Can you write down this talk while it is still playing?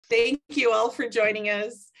Thank you all for joining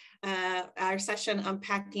us. Our session,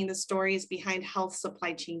 Unpacking the Stories Behind Health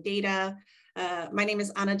Supply Chain Data. My name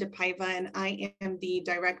is Anna DePaiva, and I am the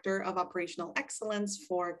Director of Operational Excellence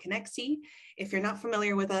for Connexi. If you're not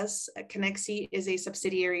familiar with us, Connexi is a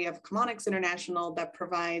subsidiary of Chemonics International that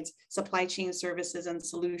provides supply chain services and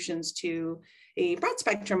solutions to a broad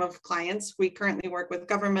spectrum of clients. We currently work with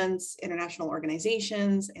governments, international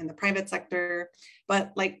organizations, and the private sector.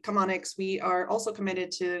 But like Chemonics, we are also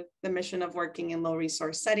committed to the mission of working in low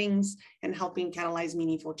resource settings and helping catalyze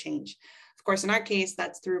meaningful change. Of course, in our case,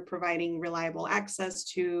 that's through providing reliable access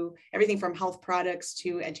to everything from health products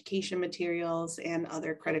to education materials and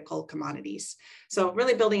other critical commodities. So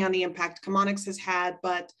really building on the impact Chemonics has had,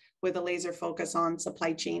 but with a laser focus on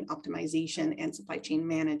supply chain optimization and supply chain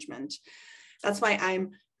management. That's why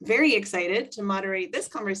I'm very excited to moderate this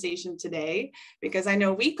conversation today, because I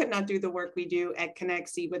know we could not do the work we do at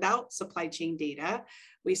Connexi without supply chain data.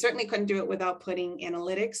 We certainly couldn't do it without putting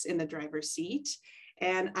analytics in the driver's seat.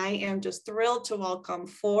 And I am just thrilled to welcome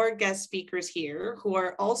 4 guest speakers here who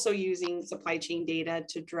are also using supply chain data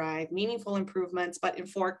to drive meaningful improvements, but in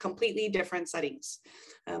 4 completely different settings.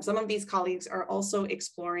 Some of these colleagues are also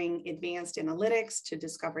exploring advanced analytics to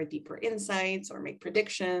discover deeper insights or make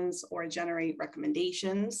predictions or generate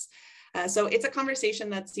recommendations. So it's a conversation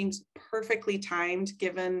that seems perfectly timed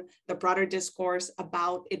given the broader discourse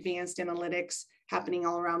about advanced analytics happening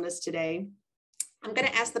all around us today. I'm going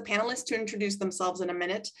to ask the panelists to introduce themselves in a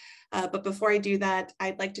minute, but before I do that,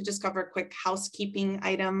 I'd like to just cover a quick housekeeping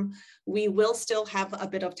item. We will still have a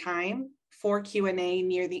bit of time for Q&A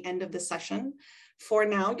near the end of the session. For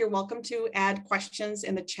now, you're welcome to add questions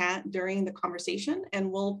in the chat during the conversation,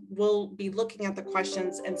 and we'll be looking at the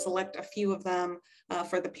questions and select a few of them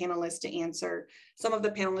for the panelists to answer. Some of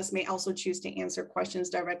the panelists may also choose to answer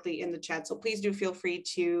questions directly in the chat, so please do feel free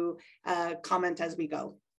to comment as we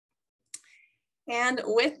go. And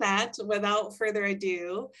with that, without further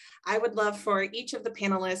ado, I would love for each of the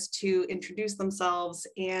panelists to introduce themselves,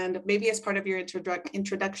 and maybe as part of your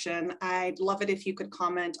introduction, I'd love it if you could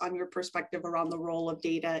comment on your perspective around the role of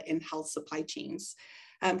data in health supply chains.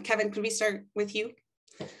 Kevin, could we start with you?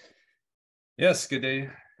 Yes, good day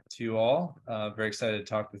to you all. Very excited to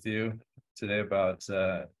talk with you today about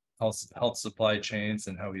health supply chains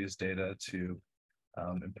and how we use data to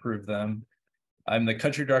improve them. I'm the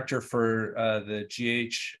country director for the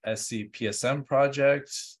GHSC PSM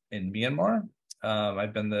project in Myanmar.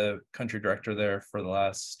 I've been the country director there for the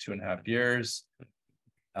last 2.5 years.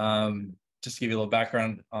 Just to give you a little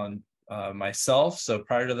background on myself. So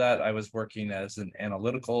prior to that, I was working as an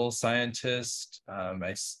analytical scientist.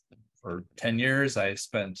 For 10 years, I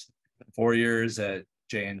spent 4 years at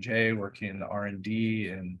J&J working in the R&D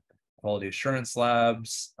and quality assurance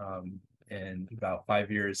labs. And about 5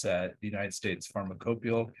 years at the United States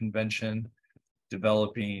Pharmacopoeia Convention,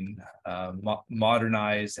 developing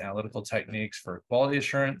modernized analytical techniques for quality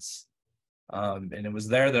assurance. And it was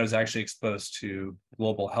there that I was actually exposed to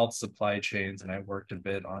global health supply chains, and I worked a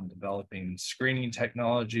bit on developing screening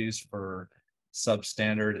technologies for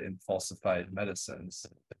substandard and falsified medicines.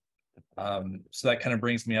 So that kind of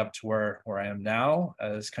brings me up to where I am now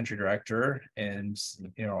as country director. And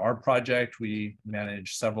our project, we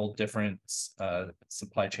manage several different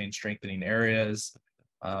supply chain strengthening areas.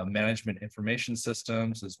 Management information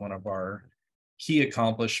systems is one of our key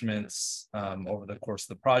accomplishments over the course of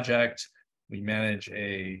the project. We manage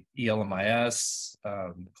a ELMIS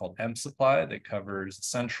called M-Supply that covers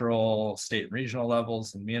central, state, and regional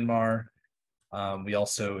levels in Myanmar. We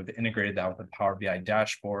also have integrated that with a Power BI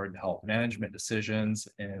dashboard to help management decisions.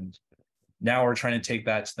 And now we're trying to take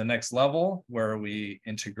that to the next level where we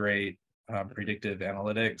integrate predictive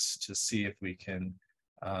analytics to see if we can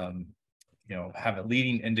have a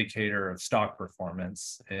leading indicator of stock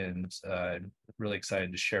performance. And I'm really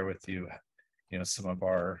excited to share with you, some of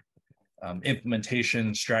our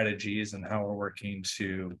implementation strategies and how we're working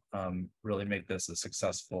to really make this a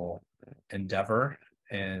successful endeavor.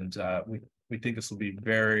 And we think this will be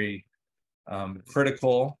very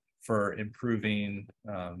critical for improving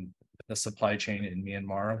the supply chain in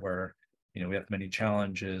Myanmar, where we have many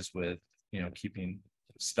challenges with keeping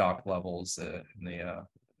stock levels in the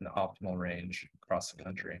optimal range across the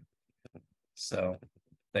country. So,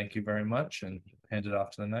 thank you very much, and hand it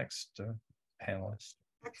off to the next panelist.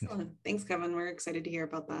 Excellent, thanks, Kevin. We're excited to hear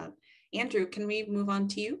about that. Andrew, can we move on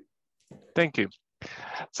to you? Thank you.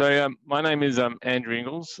 So my name is Andrew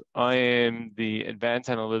Ingalls. I am the Advanced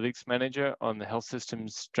Analytics Manager on the Health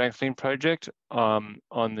Systems Strengthening Project on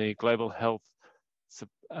the Global Health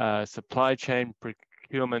Supply Chain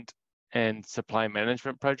Procurement and Supply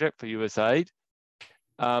Management Project for USAID.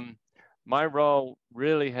 My role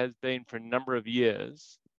really has been for a number of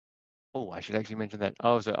years. Oh, I should actually mention that.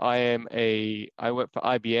 Oh, so I work for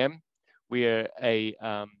IBM. We are a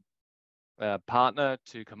partner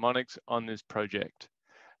to Chemonics on this project.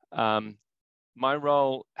 My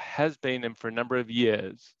role has been, and for a number of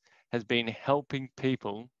years, has been helping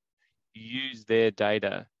people use their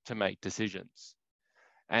data to make decisions.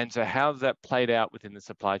 And so how's that played out within the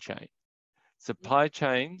supply chain? Supply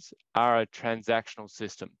chains are a transactional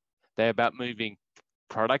system. They're about moving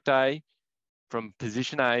product A from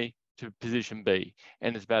position A to position B.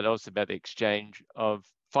 And it's also about the exchange of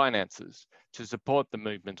finances to support the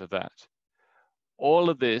movement of that. All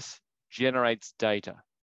of this generates data.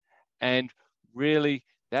 And really,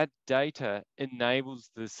 that data enables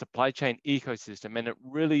the supply chain ecosystem, and it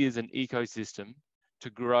really is an ecosystem to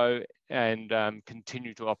grow and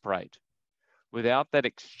continue to operate. Without that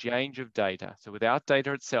exchange of data, so without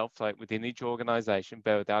data itself, like within each organization,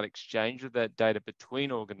 but without exchange of that data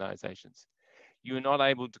between organizations, you are not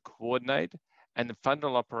able to coordinate, and the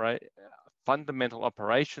fundamental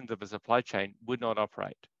operations of a supply chain would not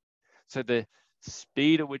operate. So the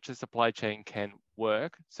speed at which a supply chain can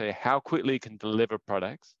work, so how quickly it can deliver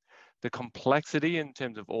products, the complexity in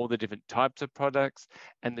terms of all the different types of products,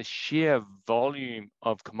 and the sheer volume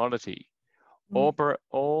of commodity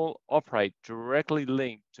all operate directly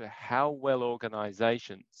linked to how well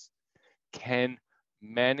organizations can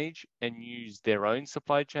manage and use their own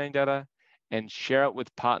supply chain data and share it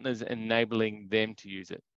with partners, enabling them to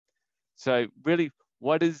use it. So really,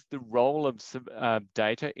 what is the role of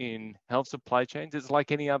data in health supply chains? It's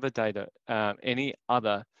like any other data, any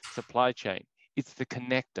other supply chain. It's the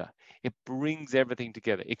connector. It brings everything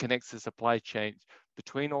together. It connects the supply chains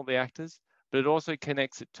between all the actors, but it also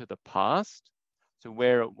connects it to the past, so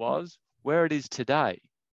where it was, where it is today,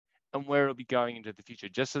 and where it'll be going into the future.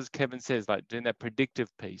 Just as Kevin says, like doing that predictive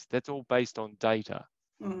piece, that's all based on data.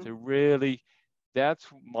 So really, that's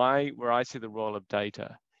where I see the role of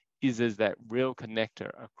data is as that real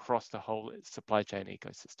connector across the whole supply chain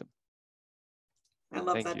ecosystem. I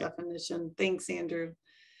love that definition. Thanks, Andrew.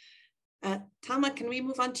 Tama, can we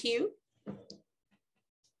move on to you?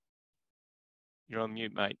 You're on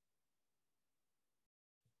mute, mate.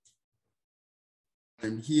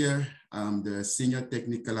 I'm here. I'm the Senior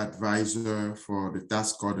Technical Advisor for the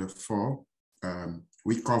Task Order 4.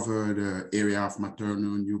 We cover the area of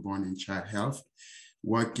maternal, newborn, and child health,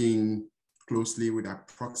 working closely with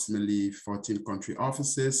approximately 14 country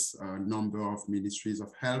offices, a number of ministries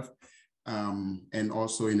of health, and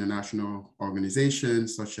also international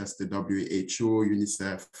organizations such as the WHO,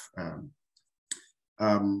 UNICEF.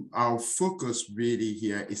 Our focus really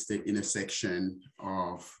here is the intersection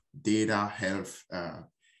of data, health,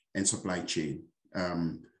 and supply chain.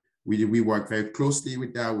 We work very closely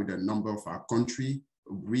with that, with a number of our country,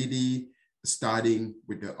 really starting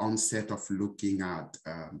with the onset of looking at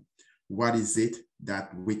what is it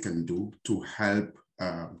that we can do to help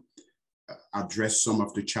address some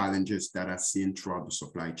of the challenges that are seen throughout the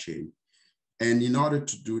supply chain. And in order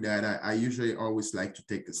to do that, I usually always like to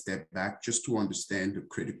take a step back just to understand the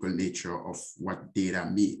critical nature of what data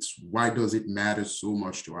means. Why does it matter so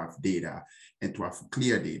much to have data and to have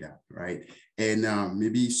clear data, right? And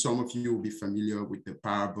maybe some of you will be familiar with the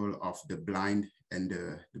parable of the blind and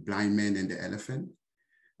the blind man and the elephant,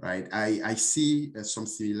 right? I see some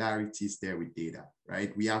similarities there with data,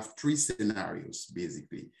 right? We have three scenarios,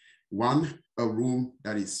 basically. One, a room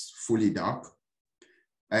that is fully dark.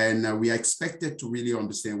 And we are expected to really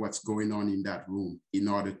understand what's going on in that room in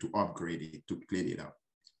order to upgrade it, to clean it up.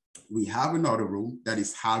 We have another room that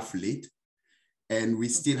is half lit, and we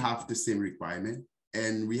still have the same requirement.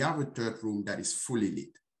 And we have a third room that is fully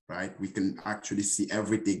lit, right? We can actually see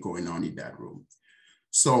everything going on in that room.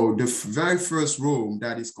 So the very first room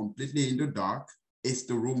that is completely in the dark is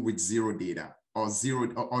the room with zero data, or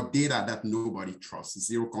data that nobody trusts,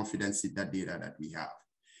 zero confidence in that data that we have.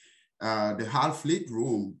 The half-lit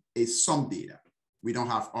room is some data. We don't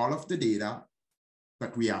have all of the data,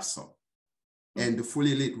 but we have some. And the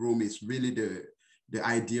fully lit room is really the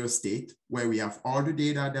ideal state where we have all the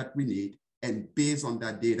data that we need. And based on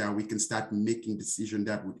that data, we can start making decisions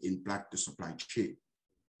that would impact the supply chain.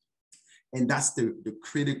 And that's the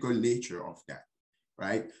critical nature of that,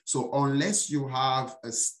 right? So unless you have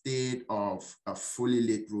a state of a fully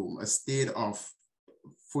lit room, a state of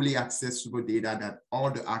fully accessible data that all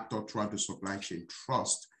the actors throughout the supply chain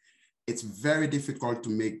trust, it's very difficult to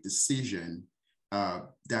make decisions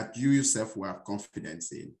that you yourself will have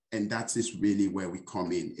confidence in. And that is really where we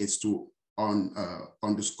come in, is to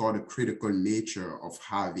underscore the critical nature of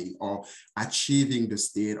having or achieving the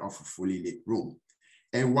state of a fully lit room.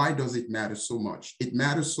 And why does it matter so much? It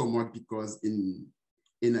matters so much because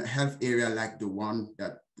in a health area like the one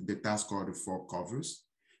that the task order 4 covers,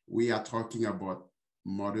 we are talking about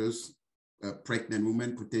mothers, pregnant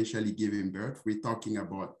women potentially giving birth. We're talking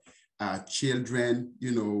about children,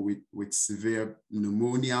 with severe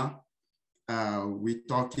pneumonia. We're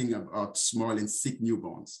talking about small and sick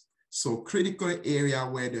newborns. So critical area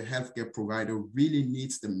where the healthcare provider really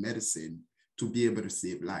needs the medicine to be able to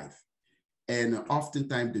save life. And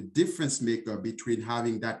oftentimes the difference maker between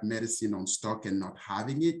having that medicine on stock and not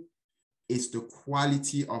having it is the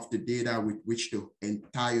quality of the data with which the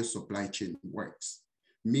entire supply chain works.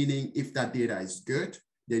 Meaning if that data is good,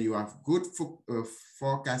 then you have good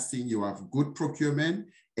forecasting, you have good procurement,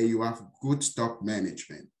 and you have good stock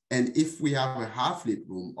management. And if we have a half-lit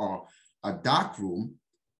room or a dark room,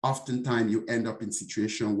 oftentimes you end up in a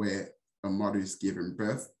situation where a mother is giving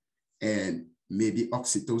birth and maybe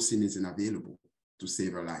oxytocin isn't available to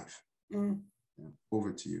save her life. Yeah.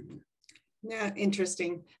 Over to you. Yeah,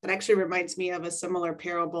 interesting. That actually reminds me of a similar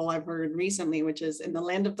parable I've heard recently, which is in the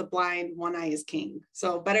land of the blind, one eye is king.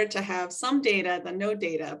 So better to have some data than no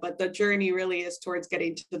data, but the journey really is towards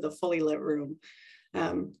getting to the fully lit room.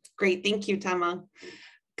 Great, thank you, Tama.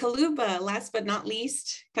 Kaluba, last but not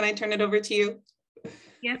least, can I turn it over to you?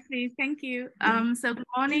 Yes, please. Thank you. So good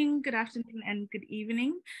morning, good afternoon, and good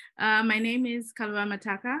evening. My name is Kaluba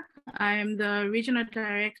Mataka. I am the Regional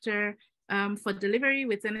Director for Delivery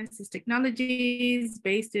with Genesis Technologies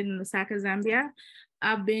based in Lusaka, Zambia.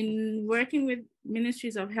 I've been working with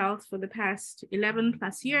ministries of health for the past 11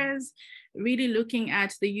 plus years, really looking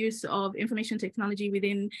at the use of information technology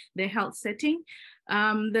within the health setting.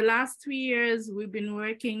 The last 3 years, we've been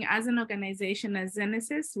working as an organization, as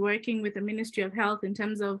Genesis, working with the Ministry of Health in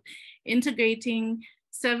terms of integrating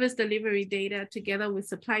service delivery data together with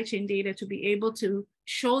supply chain data to be able to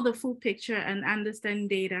show the full picture and understand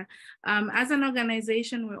data. As an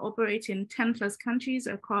organization, we operate in 10 plus countries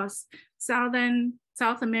across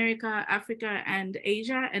South America, Africa, and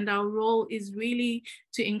Asia. And our role is really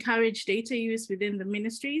to encourage data use within the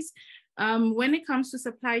ministries. When it comes to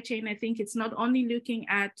supply chain, I think it's not only looking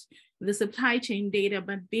at the supply chain data,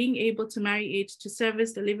 but being able to marry it to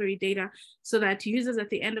service delivery data so that users at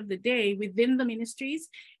the end of the day within the ministries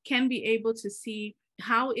can be able to see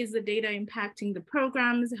how is the data impacting the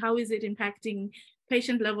programs, how is it impacting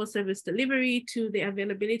patient level service delivery to the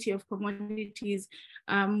availability of commodities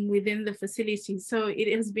within the facilities. So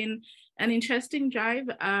it has been an interesting drive.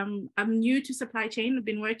 I'm new to supply chain. I've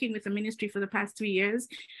been working with the ministry for the past 3 years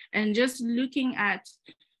and just looking at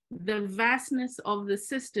the vastness of the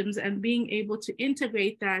systems and being able to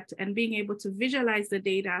integrate that and being able to visualize the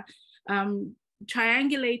data,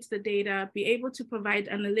 triangulate the data, be able to provide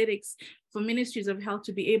analytics for ministries of health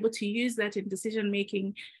to be able to use that in decision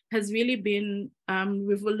making has really been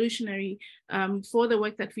revolutionary for the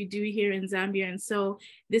work that we do here in Zambia. And so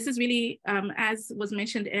this is really, as was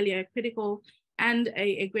mentioned earlier, critical and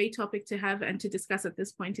a great topic to have and to discuss at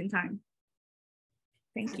this point in time.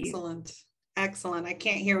 Thank you. Excellent. Excellent. I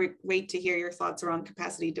can't wait to hear your thoughts around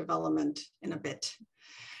capacity development in a bit.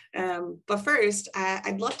 But first,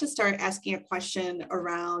 I'd love to start asking a question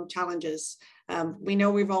around challenges. We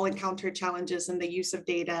know we've all encountered challenges in the use of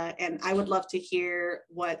data, and I would love to hear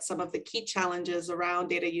what some of the key challenges around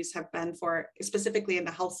data use have been for, specifically in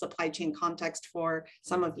the health supply chain context for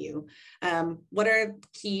some of you. What are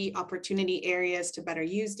key opportunity areas to better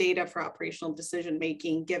use data for operational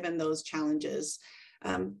decision-making given those challenges?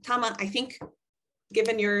 Tama, I think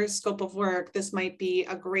given your scope of work, this might be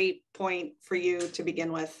a great point for you to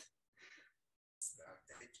begin with.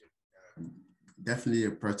 Thank you. Definitely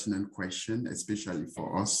a pertinent question, especially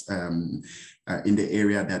for us in the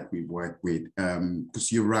area that we work with.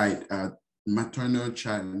 Because you're right, maternal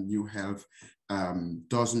child and new health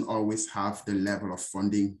doesn't always have the level of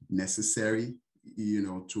funding necessary,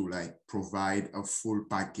 to like provide a full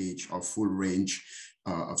package or full range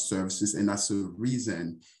of services. And that's a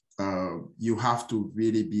reason you have to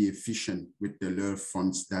really be efficient with the little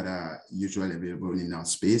funds that are usually available in our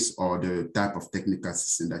space or the type of technical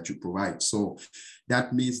assistance that you provide. So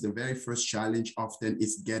that means the very first challenge often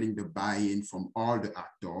is getting the buy-in from all the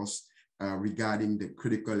actors regarding the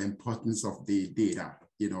critical importance of the data,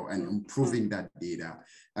 and improving that data.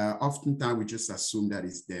 Oftentimes we just assume that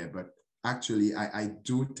it's there, but actually I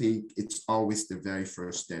do think it's always the very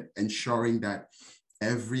first step, ensuring that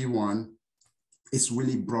everyone is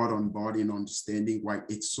really brought on board in understanding why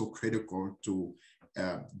it's so critical to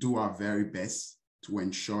do our very best to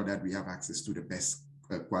ensure that we have access to the best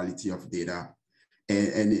quality of data.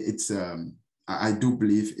 And it's, I do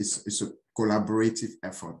believe it's a collaborative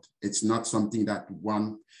effort. It's not something that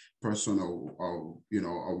one person or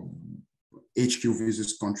HQ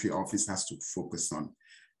versus country office has to focus on.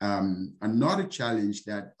 Another challenge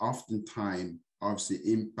that oftentimes obviously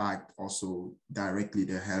impact also directly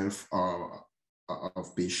the health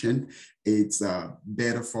of patient, it's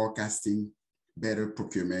better forecasting, better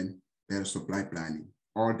procurement, better supply planning.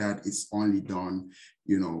 All that is only done,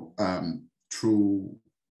 through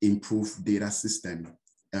improved data system,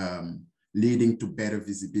 leading to better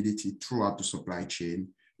visibility throughout the supply chain,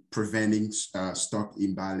 preventing stock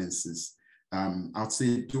imbalances. I'd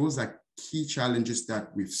say those are key challenges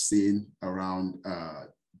that we've seen around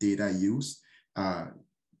data use,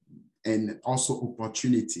 and also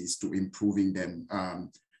opportunities to improving them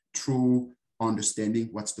through understanding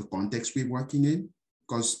what's the context we're working in,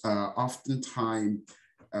 because oftentimes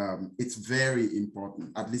it's very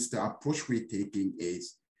important, at least the approach we're taking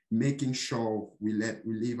is making sure we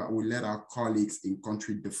let our colleagues in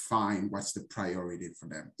country define what's the priority for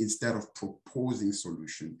them instead of proposing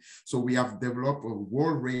solution. So we have developed a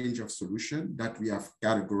whole range of solutions that we have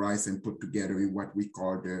categorized and put together in what we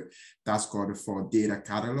call the task order for data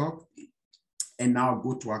catalog. And now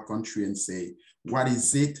go to our country and say, what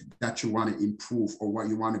is it that you want to improve or what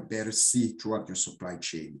you want to better see throughout your supply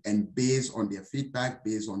chain? And based on their feedback,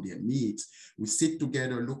 based on their needs, we sit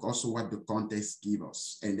together, look also what the context gives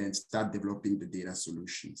us, and then start developing the data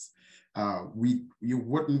solutions. You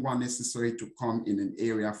wouldn't want necessarily to come in an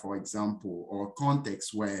area, for example, or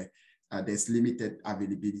context where there's limited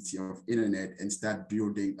availability of internet and start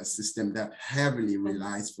building a system that heavily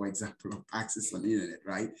relies, for example, on access on internet,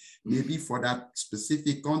 right? Maybe for that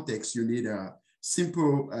specific context, you need a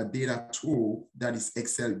simple data tool that is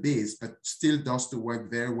Excel based, but still does the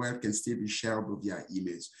work very well, can still be shareable via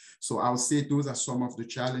emails. So I would say those are some of the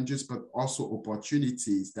challenges, but also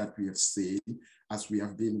opportunities that we have seen as we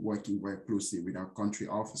have been working very closely with our country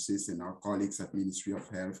offices and our colleagues at Ministry of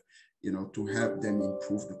Health, to help them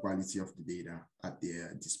improve the quality of the data at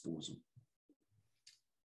their disposal.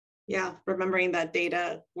 Yeah, remembering that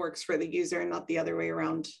data works for the user and not the other way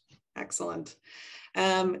around. Excellent.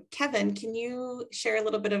 Kevin, can you share a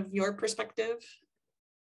little bit of your perspective?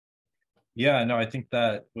 Yeah, no, I think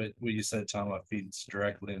that what you said, Tom, feeds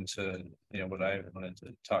directly into what I wanted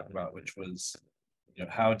to talk about, which was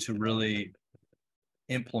how to really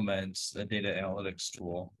implement a data analytics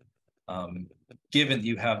tool, given that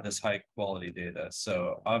you have this high quality data.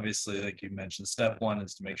 So obviously, like you mentioned, step one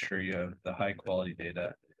is to make sure you have the high quality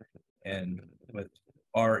data. And with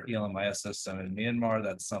our ELMIS system in Myanmar,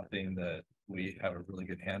 that's something that we have a really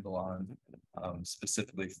good handle on,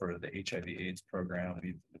 specifically for the HIV/AIDS program.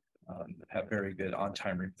 We have very good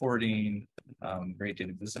on-time reporting, great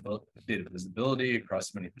data visibility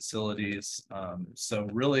across many facilities. So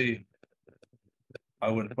really,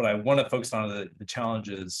 what I want to focus on are the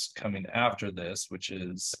challenges coming after this, which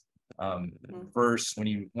is first, when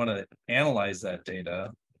you want to analyze that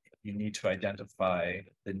data, you need to identify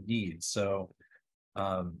the needs. So,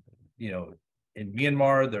 in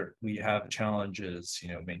Myanmar, we have challenges,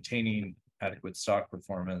 maintaining adequate stock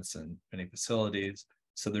performance in many facilities.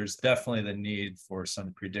 So there's definitely the need for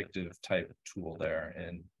some predictive type tool there.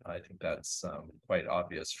 And I think that's quite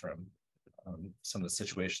obvious from some of the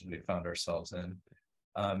situations we found ourselves in.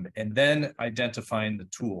 And then identifying the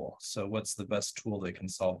tool. So what's the best tool that can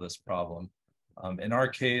solve this problem? In our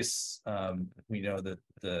case, we know that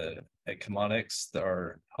at Chemonics,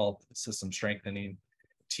 our health system strengthening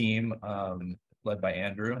team, led by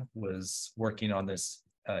Andrew, was working on this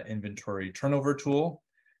inventory turnover tool.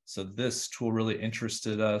 So this tool really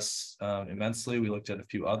interested us immensely. We looked at a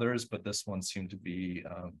few others, but this one seemed to be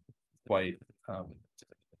quite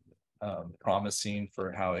promising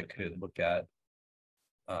for how it could look at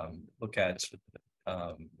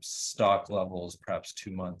stock levels, perhaps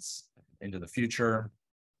 2 months into the future.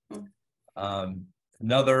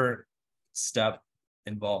 Another step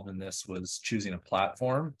involved in this was choosing a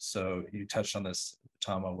platform. So you touched on this,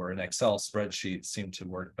 Tama, where an Excel spreadsheet seemed to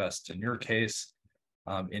work best in your case.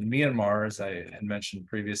 In Myanmar, as I had mentioned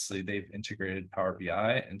previously, they've integrated Power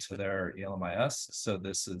BI into their ELMIS. So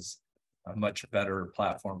this is a much better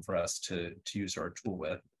platform for us to use our tool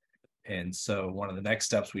with. And so one of the next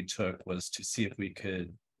steps we took was to see if we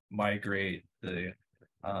could migrate the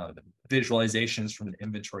visualizations from the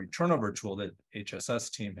inventory turnover tool that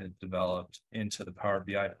HSS team had developed into the Power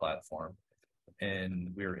BI platform.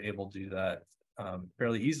 And we were able to do that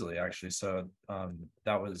fairly easily, actually. So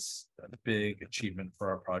that was a big achievement for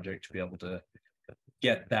our project to be able to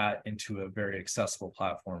get that into a very accessible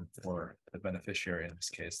platform for the beneficiary, in this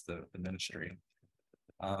case, the ministry.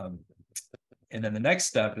 And then the next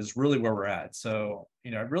step is really where we're at. So, I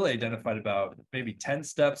really identified about maybe 10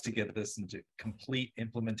 steps to get this into complete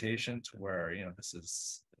implementation to where, this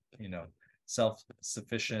is,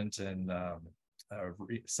 self-sufficient and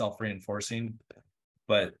self-reinforcing.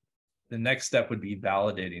 But the next step would be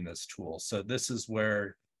validating this tool. So this is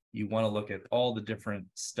where you want to look at all the different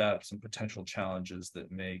steps and potential challenges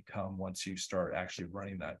that may come once you start actually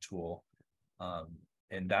running that tool.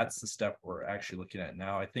 And that's the step we're actually looking at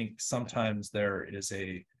now. I think sometimes there is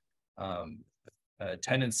a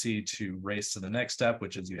tendency to race to the next step,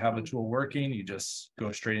 which is you have a tool working, you just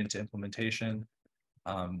go straight into implementation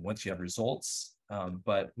once you have results.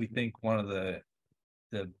 But we think one of the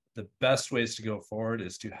best ways to go forward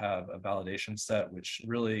is to have a validation set, which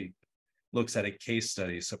really looks at a case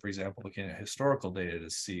study. So for example, looking at historical data to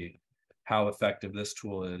see how effective this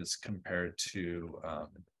tool is compared to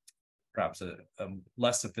perhaps a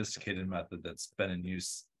less sophisticated method that's been in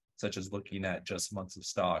use, such as looking at just months of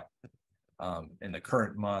stock in the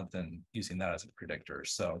current month and using that as a predictor.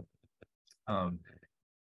 So,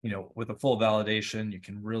 with a full validation, you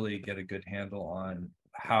can really get a good handle on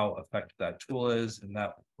how effective that tool is, and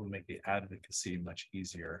that will make the advocacy much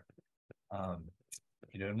easier.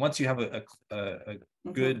 And once you have a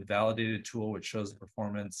good validated tool which shows the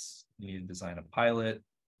performance, you need to design a pilot.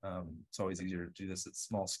 It's always easier to do this at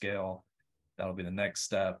small scale. That'll be the next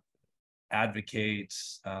step. Advocate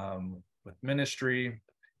with ministry,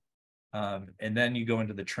 and then you go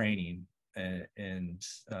into the training and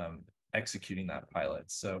executing that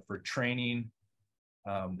pilot. So for training,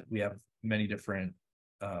 we have many different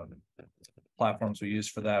platforms we use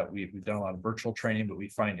for that. We've done a lot of virtual training, but we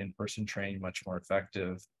find in-person training much more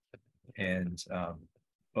effective. And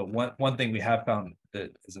but one thing we have found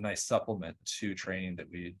that is a nice supplement to training that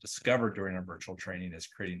we discovered during our virtual training is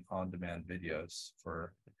creating on-demand videos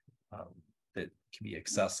for that can be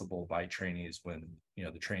accessible by trainees when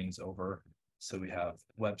the training's over. So we have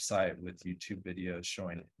a website with YouTube videos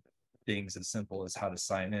showing things as simple as how to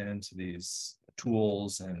sign in to these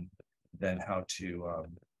tools, and then how to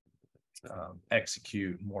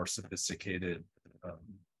execute more sophisticated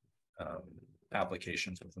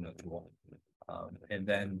applications within the tool. And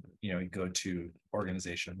then, you go to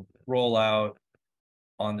organization rollout,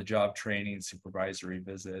 on the job training, supervisory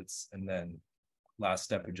visits, and then last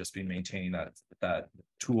step would just be maintaining that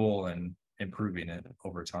tool and improving it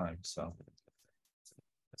over time. So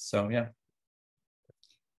yeah.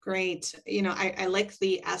 Great. I like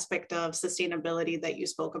the aspect of sustainability that you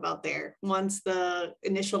spoke about there. Once the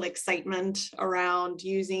initial excitement around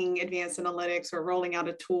using advanced analytics or rolling out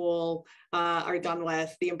a tool are done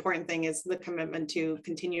with, the important thing is the commitment to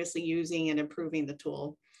continuously using and improving the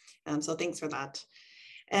tool. So thanks for that.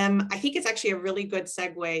 I think it's actually a really good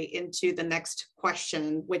segue into the next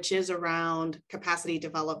question, which is around capacity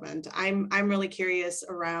development. I'm really curious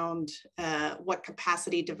around what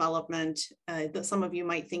capacity development that some of you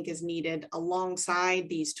might think is needed alongside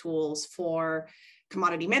these tools for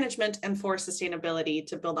commodity management and for sustainability,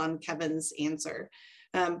 to build on Kevin's answer.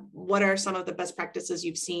 What are some of the best practices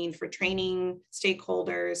you've seen for training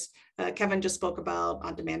stakeholders? Kevin just spoke about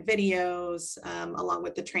on-demand videos along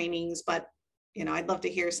with the trainings, but I'd love to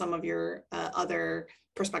hear some of your other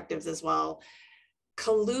perspectives as well.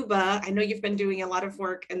 Kaluba, I know you've been doing a lot of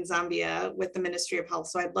work in Zambia with the Ministry of Health,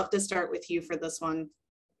 so I'd love to start with you for this one.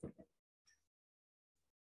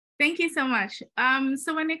 Thank you so much.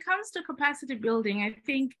 So when it comes to capacity building, I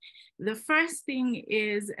think the first thing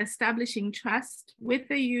is establishing trust with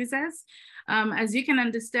the users. As you can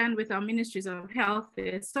understand, with our ministries of health,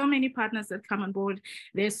 there's so many partners that come on board.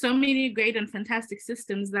 There's so many great and fantastic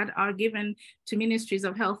systems that are given to ministries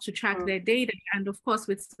of health to track their data. And of course,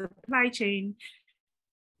 with supply chain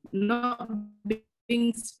not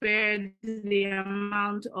being spared the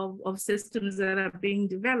amount of systems that are being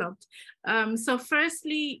developed. So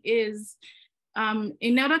firstly is,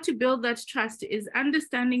 in order to build that trust, is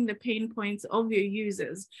understanding the pain points of your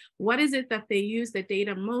users. What is it that they use the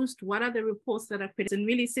data most? What are the reports that are created? And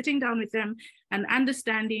really sitting down with them and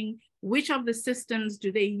understanding which of the systems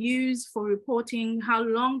do they use for reporting? How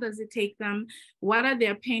long does it take them? What are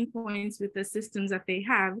their pain points with the systems that they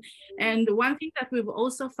have? And one thing that we've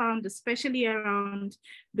also found, especially around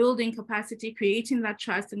building capacity, creating that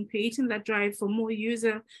trust and creating that drive for more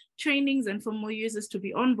user trainings and for more users to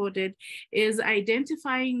be onboarded, is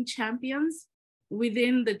identifying champions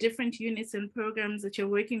within the different units and programs that you're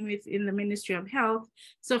working with in the Ministry of Health.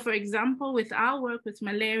 So for example, with our work with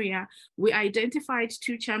malaria, we identified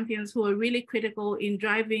 2 champions who are really critical in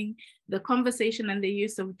driving the conversation and the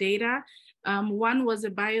use of data. One was a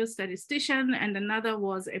biostatistician and another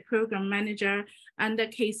was a program manager under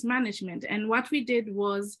case management. And what we did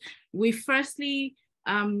was we firstly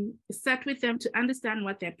sat with them to understand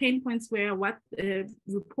what their pain points were, what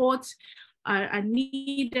reports are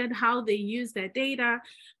needed, how they use their data,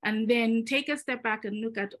 and then take a step back and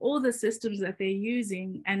look at all the systems that they're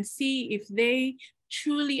using and see if they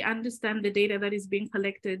truly understand the data that is being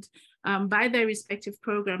collected by their respective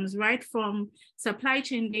programs, right from supply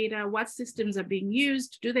chain data, what systems are being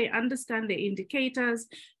used, do they understand the indicators,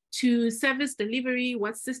 to service delivery,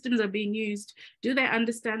 what systems are being used, do they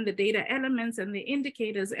understand the data elements and the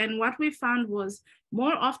indicators? And what we found was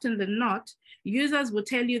more often than not, users will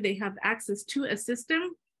tell you they have access to a system,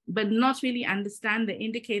 but not really understand the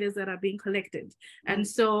indicators that are being collected. And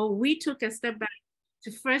so we took a step back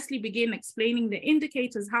to firstly begin explaining the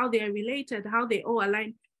indicators, how they are related, how they all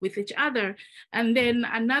align with each other. And then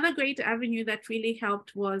another great avenue that really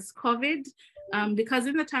helped was COVID, because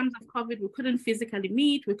in the times of COVID, we couldn't physically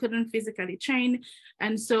meet, we couldn't physically train.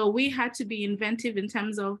 And so we had to be inventive in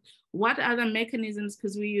terms of what other mechanisms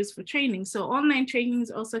could we use for training. So online trainings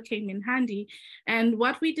also came in handy. And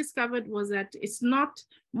what we discovered was that it's not,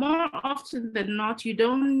 more often than not, you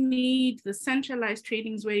don't need the centralized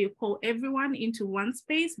trainings where you call everyone into one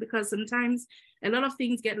space, because sometimes a lot of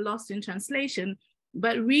things get lost in translation.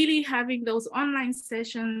 But really having those online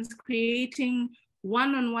sessions, creating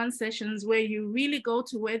one-on-one sessions where you really go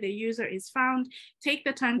to where the user is found, take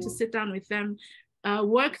the time to sit down with them,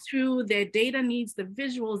 work through their data needs, the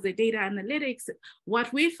visuals, the data analytics.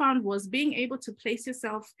 What we found was being able to place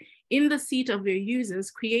yourself in the seat of your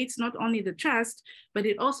users creates not only the trust, but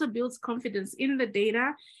it also builds confidence in the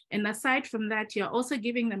data. And aside from that, you're also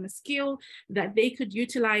giving them a skill that they could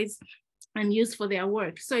utilize and use for their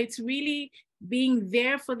work. So it's really being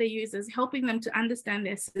there for the users, helping them to understand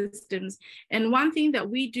their systems. And one thing that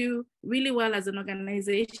we do really well as an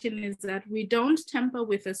organization is that we don't tamper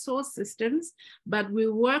with the source systems, but we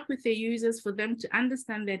work with the users for them to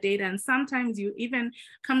understand their data. And sometimes you even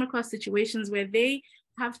come across situations where they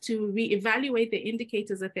have to reevaluate the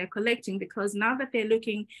indicators that they're collecting, because now that they're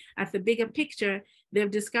looking at the bigger picture,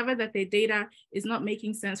 they've discovered that their data is not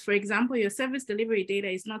making sense. For example, your service delivery data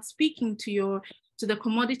is not speaking to the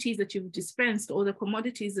commodities that you've dispensed or the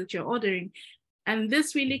commodities that you're ordering. And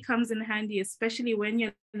this really comes in handy, especially when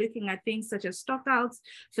you're looking at things such as stockouts,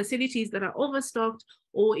 facilities that are overstocked,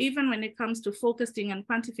 or even when it comes to focusing on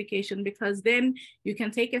quantification, because then you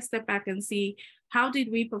can take a step back and see, how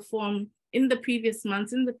did we perform in the previous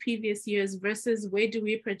months, in the previous years, versus where do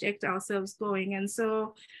we project ourselves going? And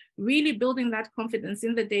so really building that confidence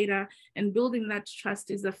in the data and building that trust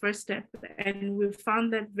is the first step. And we've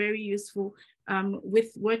found that very useful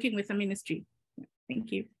with working with the ministry.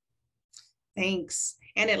 Thank you. Thanks.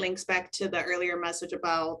 And it links back to the earlier message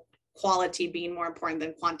about quality being more important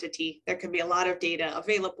than quantity. There can be a lot of data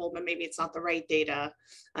available, but maybe it's not the right data.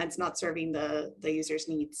 It's not serving the user's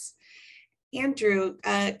needs. Andrew,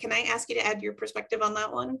 can I ask you to add your perspective on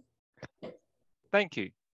that one? Thank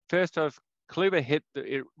you. First off, Kaluba hit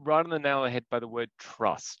it right on the nail of the head by the word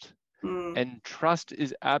trust. And trust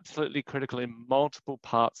is absolutely critical in multiple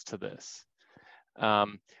parts to this.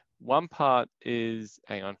 One part is,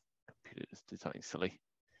 hang on, computer just did something silly.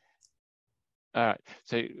 All right,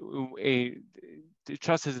 so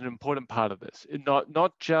trust is an important part of this,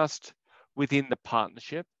 not just within the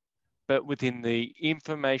partnership, but within the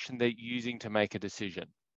information they're using to make a decision.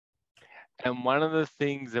 And one of the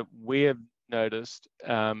things that we have noticed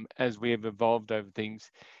as we have evolved over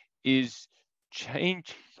things is changing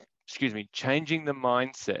the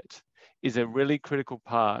mindset is a really critical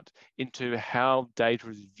part into how data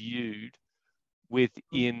is viewed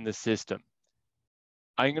within the system.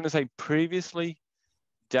 I'm going to say previously,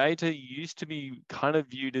 data used to be kind of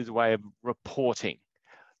viewed as a way of reporting.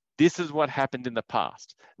 This is what happened in the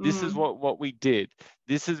past. This is what we did.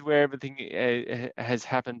 This is where everything has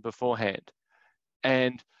happened beforehand.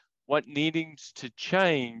 And what needing to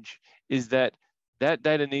change is that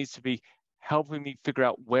data needs to be helping me figure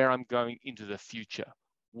out where I'm going into the future.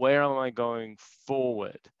 Where am I going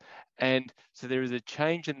forward? And so there is a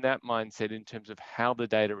change in that mindset in terms of how the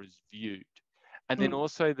data is viewed. And then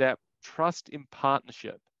also that trust in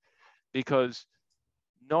partnership, because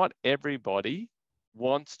not everybody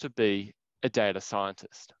wants to be a data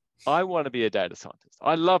scientist. I want to be a data scientist.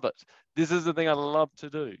 I love it. This is the thing I love to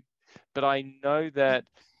do. But I know that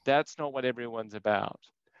that's not what everyone's about.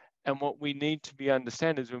 And what we need to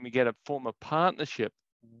understand is when we get a form of partnership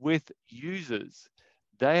with users,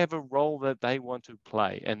 they have a role that they want to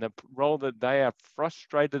play, and the role that they are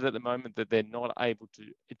frustrated at the moment that they're not able to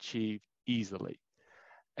achieve easily.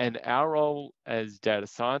 And our role as data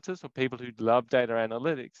scientists or people who love data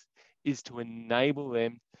analytics is to enable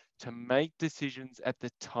them to make decisions at the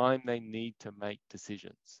time they need to make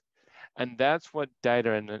decisions. And that's what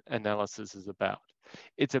data analysis is about.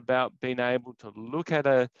 It's about being able to look at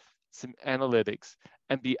some analytics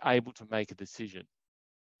and be able to make a decision.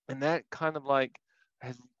 And that kind of like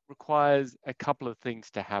requires a couple of things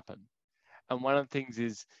to happen. And one of the things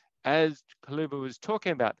is, as Kaluba was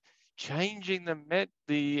talking about, changing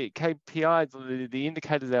the KPIs or the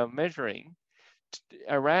indicators they are measuring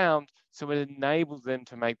around so it enables them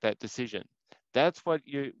to make that decision. That's what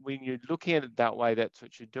when you're looking at it that way, that's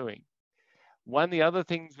what you're doing. One of the other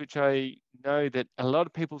things which I know that a lot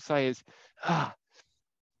of people say is,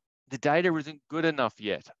 the data isn't good enough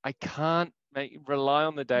yet. I can't rely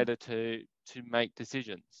on the data to make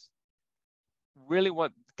decisions. Really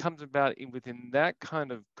what comes about within that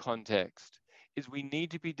kind of context is we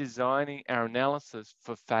need to be designing our analysis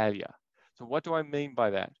for failure. So what do I mean by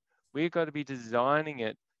that? We've got to be designing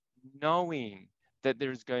it knowing that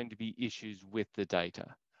there's going to be issues with the data.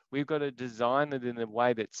 We've got to design it in a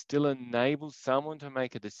way that still enables someone to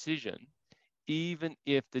make a decision, even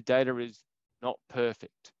if the data is not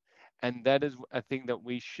perfect. And that is a thing that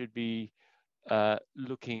we should be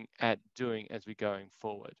looking at doing as we're going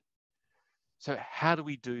forward. So how do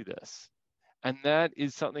we do this? And that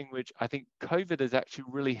is something which I think COVID has actually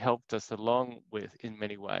really helped us along with in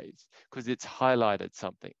many ways, because it's highlighted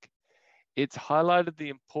something. It's highlighted the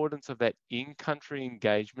importance of that in-country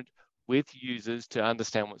engagement with users to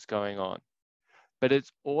understand what's going on. But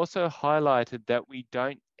it's also highlighted that we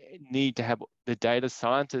don't need to have the data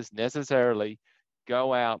scientists necessarily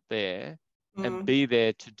go out there and be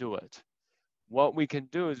there to do it. What we can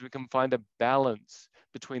do is we can find a balance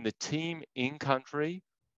between the team in country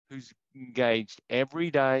who's engaged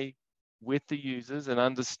every day with the users and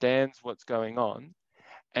understands what's going on,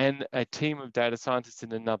 and a team of data scientists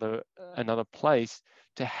in another place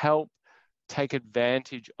to help take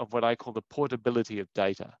advantage of what I call the portability of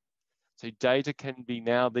data. So data can be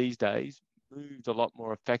now these days moved a lot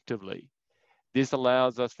more effectively. This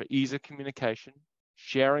allows us for ease of communication,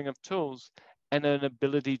 sharing of tools, and an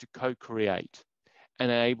ability to co-create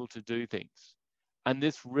and are able to do things. And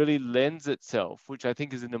this really lends itself, which I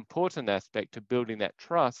think is an important aspect to building that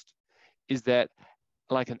trust, is that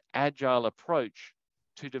like an agile approach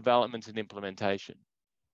to development and implementation.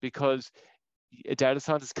 Because a data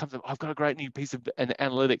scientist comes up, I've got a great new piece of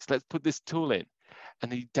analytics, let's put this tool in.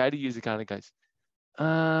 And the data user kind of goes,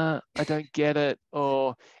 I don't get it,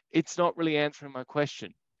 or it's not really answering my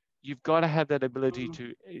question. You've got to have that ability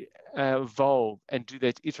to evolve and do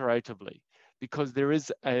that iteratively, because there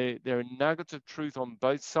are nuggets of truth on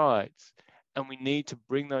both sides, and we need to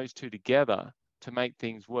bring those two together to make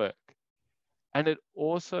things work. And it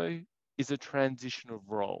also is a transitional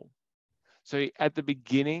role. So at the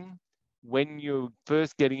beginning, when you're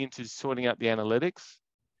first getting into sorting out the analytics,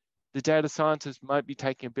 the data scientist might be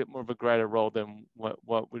taking a bit more of a greater role than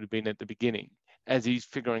what would have been at the beginning, as he's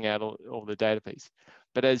figuring out all the data piece.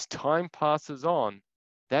 But as time passes on,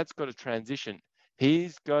 that's got to transition.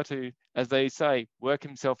 He's got to, as they say, work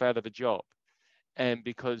himself out of a job. And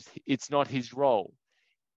because it's not his role,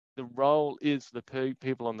 the role is the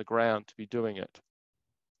people on the ground to be doing it.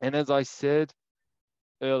 And as I said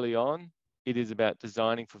early on, it is about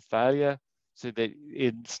designing for failure so that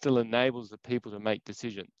it still enables the people to make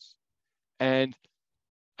decisions. And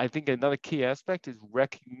I think another key aspect is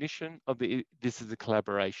recognition of this is a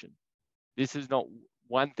collaboration. This is not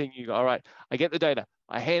one thing you go, all right, I get the data,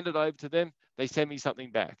 I hand it over to them, they send me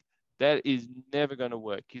something back. That is never going to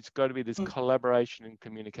work. It's got to be this collaboration and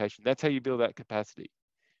communication. That's how you build that capacity.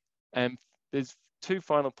 And there's two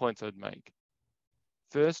final points I'd make.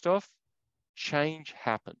 First off, change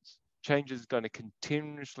happens. Change is going to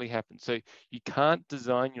continuously happen. So you can't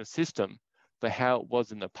design your system for how it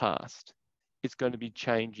was in the past. It's going to be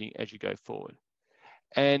changing as you go forward.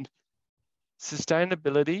 And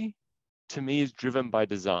sustainability, to me, is driven by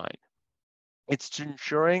design. It's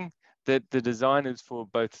ensuring that the design is for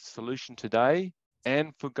both solution today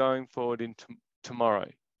and for going forward into tomorrow.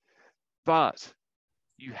 But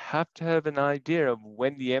you have to have an idea of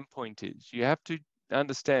when the endpoint is. You have to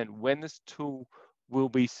understand when this tool will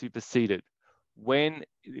be superseded. When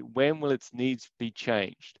will its needs be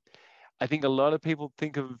changed? I think a lot of people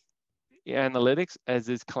think of analytics as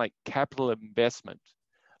this kind of like capital investment.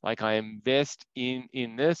 Like I invest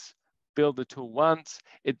in this, build the tool once,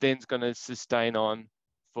 it then's going to sustain on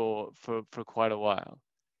for quite a while.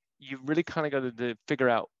 You really kind of got to figure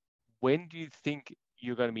out when do you think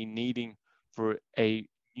you're going to be needing for a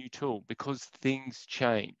new tool, because things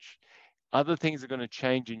change. Other things are going to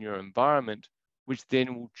change in your environment, which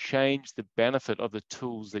then will change the benefit of the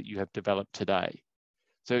tools that you have developed today.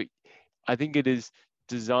 So I think it is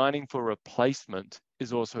designing for replacement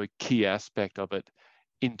is also a key aspect of it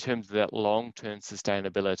in terms of that long-term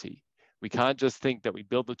sustainability. We can't just think that we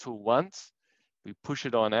build the tool once, we push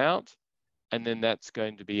it on out, and then that's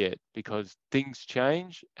going to be it, because things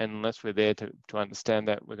change, and unless we're there to understand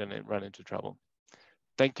that, we're going to run into trouble.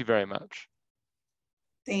 Thank you very much.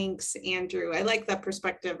 Thanks, Andrew. I like that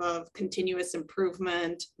perspective of continuous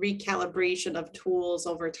improvement, recalibration of tools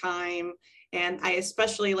over time. And I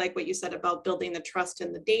especially like what you said about building the trust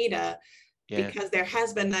in the data, because there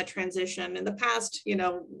has been that transition in the past. You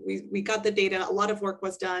know, we got the data, a lot of work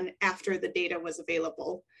was done after the data was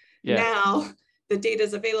available. Now the data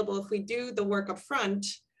is available. If we do the work up front,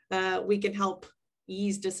 we can help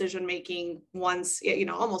ease decision making once, you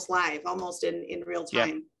know, almost live, almost in real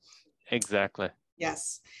time. Exactly.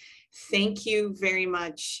 Yes, thank you very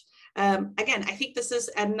much. Again, I think this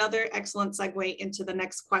is another excellent segue into the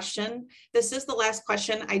next question. This is the last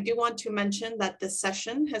question. I do want to mention that this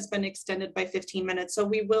session has been extended by 15 minutes, so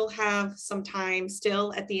we will have some time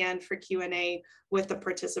still at the end for Q&A with the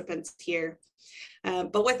participants here.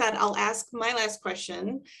 But with that, I'll ask my last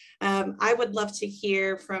question. I would love to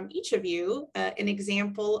hear from each of you an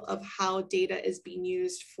example of how data is being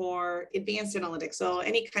used for advanced analytics. So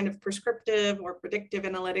any kind of prescriptive or predictive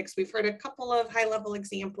analytics. We've heard a couple of high-level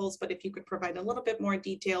examples, but if you could provide a little bit more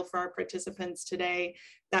detail for our participants today,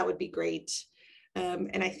 that would be great.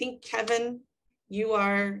 And I think, Kevin, you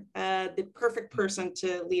are the perfect person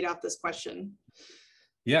to lead off this question.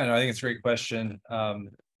 Yeah, no, I think it's a great question.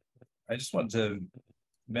 I just wanted to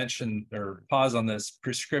mention or pause on this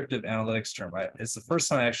prescriptive analytics term. It's the first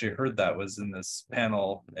time I actually heard that was in this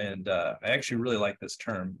panel, and I actually really like this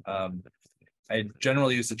term. I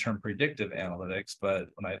generally use the term predictive analytics, but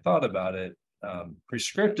when I thought about it,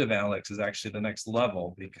 prescriptive analytics is actually the next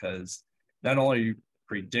level, because not only are you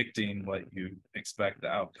predicting what you expect the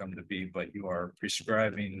outcome to be, but you are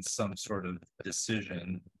prescribing some sort of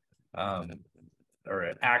decision or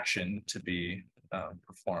an action to be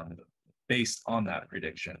performed based on that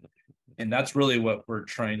prediction. And that's really what we're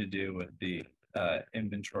trying to do with the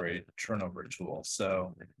inventory turnover tool.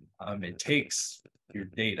 So it takes your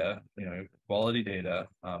data, you know, quality data,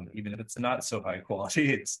 even if it's not so high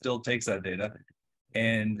quality, it still takes that data.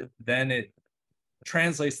 And then it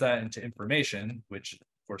translates that into information, which of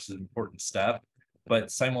course is an important step, but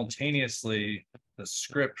simultaneously the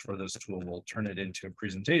script for this tool will turn it into a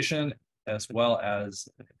presentation, as well as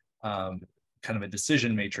kind of a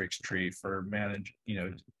decision matrix tree for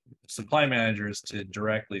supply managers to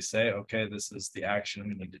directly say, okay, this is the action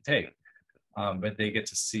we need to take. But they get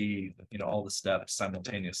to see, you know, all the steps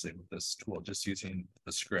simultaneously with this tool, just using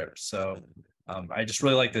the script. So I just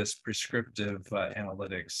really like this prescriptive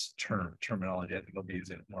analytics terminology. I think I'll be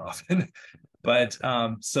using it more often. But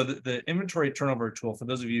so the inventory turnover tool, for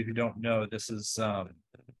those of you who don't know, this is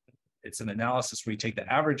it's an analysis where you take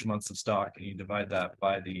the average months of stock and you divide that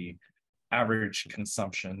by the average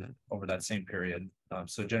consumption over that same period.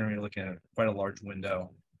 So generally you're looking at quite a large window.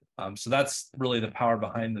 So that's really the power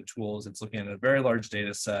behind the tools. It's looking at a very large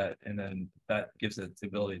data set, and then that gives it the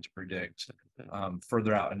ability to predict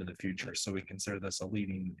further out into the future. So we consider this a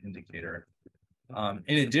leading indicator.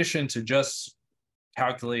 In addition to just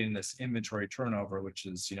calculating this inventory turnover, which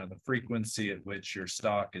is, you know, the frequency at which your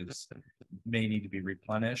stock may need to be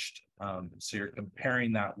replenished. So you're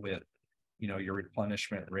comparing that with, you know, your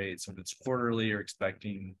replenishment rates. If it's quarterly, you're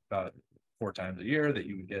expecting about 4 times a year that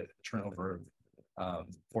you would get turnover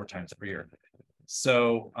 4 times per year.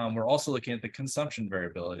 So we're also looking at the consumption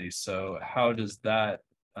variability. So how does that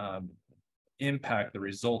impact the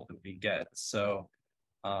result that we get? So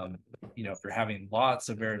you know, if you're having lots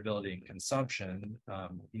of variability in consumption,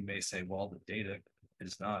 you may say, well, the data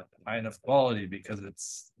is not high enough quality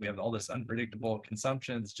because we have all this unpredictable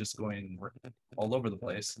consumption. It's just going all over the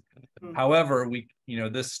place. Mm-hmm. However,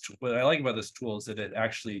 what I like about this tool is that it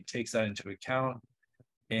actually takes that into account.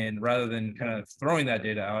 And rather than kind of throwing that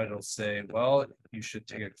data out, it'll say, well, you should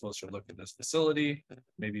take a closer look at this facility,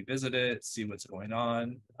 maybe visit it, see what's going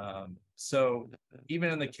on. So even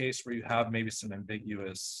in the case where you have maybe some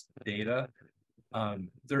ambiguous data,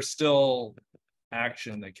 there's still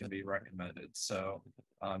action that can be recommended. So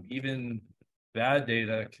even bad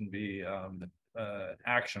data can be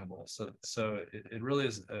actionable. So it really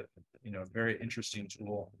is a very interesting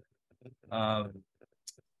tool.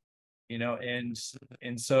 And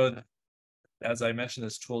so as I mentioned,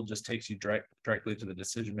 this tool just takes you directly to the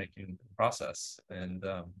decision-making process. And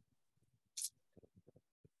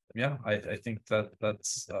yeah, I think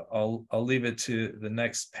that's I'll leave it to the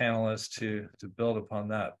next panelist to build upon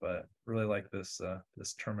that, but really like this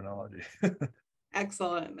this terminology.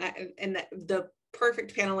 Excellent. And the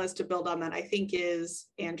perfect panelist to build on that, I think, is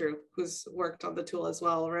Andrew, who's worked on the tool as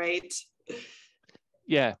well, right?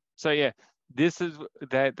 Yeah. So yeah, this is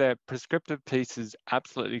that prescriptive piece is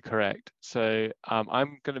absolutely correct. So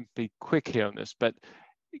I'm going to be quick here on this, but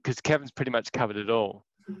because Kevin's pretty much covered it all.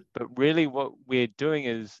 But really what we're doing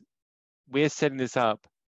is we're setting this up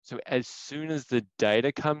so as soon as the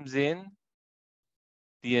data comes in,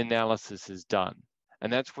 the analysis is done.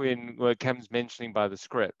 And that's when what Kevin's mentioning by the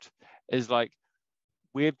script is like,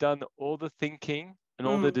 we've done all the thinking and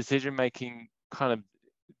all the decision making kind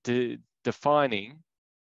of defining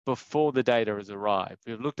before the data has arrived.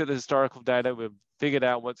 We've looked at the historical data, we've figured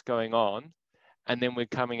out what's going on, and then we're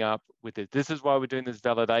coming up with it. This is why we're doing this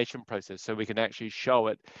validation process, so we can actually show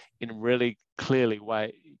it in really clearly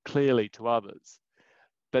to others.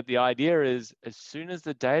 But the idea is, as soon as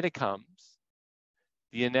the data comes,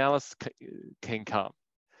 the analysis can come.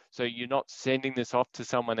 So you're not sending this off to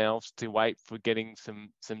someone else to wait for getting some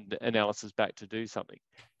analysis back to do something.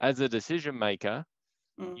 As a decision maker,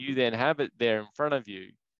 you then have it there in front of you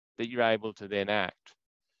that you're able to then act.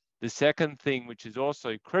 The second thing, which is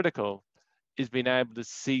also critical, is being able to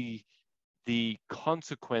see the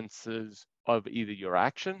consequences of either your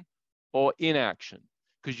action or inaction,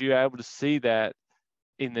 because you're able to see that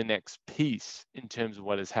in the next piece in terms of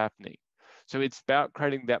what is happening. So it's about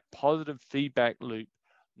creating that positive feedback loop,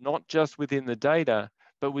 not just within the data,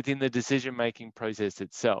 but within the decision-making process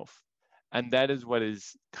itself. And that is what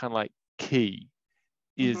is kind of like key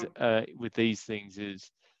is with these things,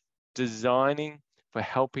 is designing for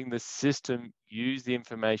helping the system use the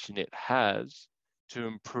information it has to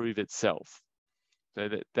improve itself. So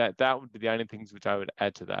that would be the only things which I would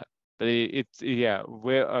add to that. But yeah,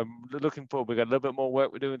 we're looking forward. We've got a little bit more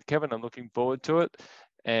work we're doing with Kevin. I'm looking forward to it.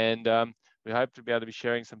 And we hope to be able to be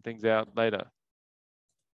sharing some things out later.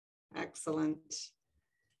 Excellent.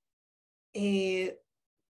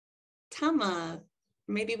 Tama,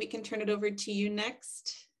 maybe we can turn it over to you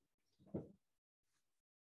next.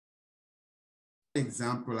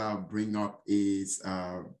 Example I'll bring up is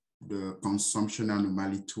the consumption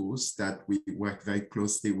anomaly tools that we work very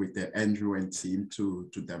closely with the Andrew and team to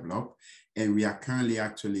develop. And we are currently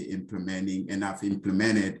actually implementing, and have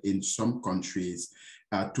implemented in some countries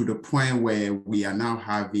to the point where we are now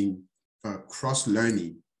having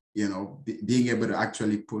cross-learning, you know, being able to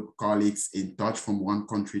actually put colleagues in touch from one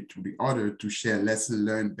country to the other to share lesson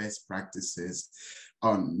learned, best practices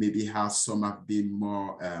on maybe how some have been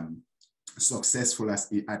more successful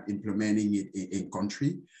at implementing it in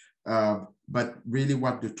country. But really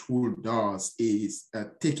what the tool does is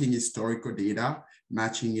taking historical data,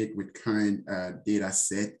 matching it with current data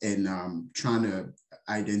set, and trying to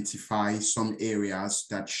identify some areas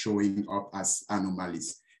that's showing up as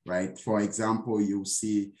anomalies, right? For example, you'll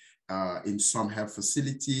see in some health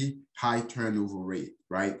facility, high turnover rate,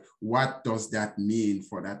 right? What does that mean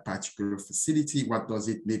for that particular facility? What does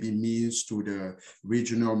it maybe means to the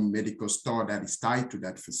regional medical store that is tied to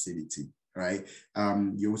that facility, right?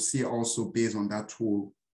 You'll see also based on that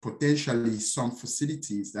tool, potentially some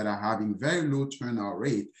facilities that are having very low turnover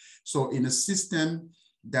rate. So in a system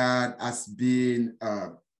that has been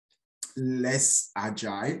less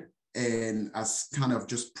agile, and as kind of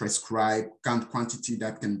just prescribed quantity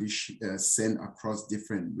that can be sent across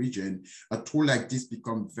different regions, a tool like this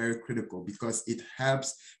becomes very critical because it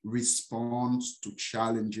helps respond to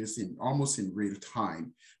challenges in almost in real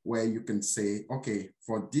time, where you can say, okay,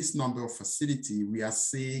 for this number of facility, we are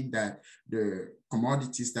seeing that the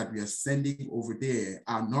commodities that we are sending over there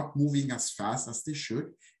are not moving as fast as they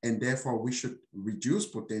should, and therefore we should reduce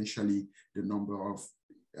potentially the number of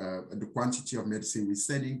the quantity of medicine we're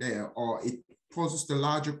sending there. Or it poses the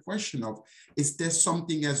larger question of, is there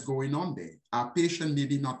something else going on there? Are patients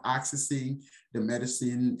maybe not accessing the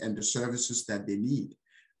medicine and the services that they need?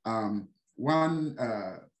 One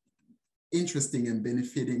interesting and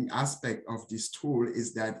benefiting aspect of this tool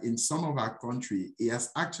is that in some of our country, it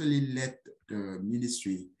has actually led the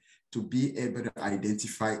ministry to be able to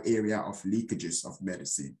identify area of leakages of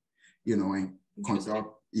medicine, you know, and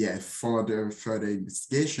conduct further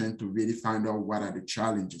investigation to really find out what are the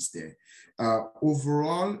challenges there.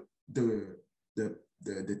 Overall, the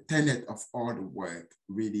tenet of all the work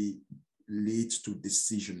really leads to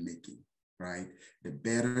decision making, right? The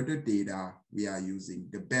better the data we are using,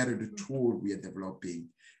 the better the tool we are developing,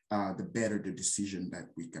 the better the decision that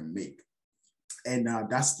we can make. And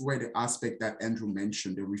that's where the aspect that Andrew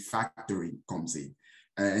mentioned, the refactoring, comes in.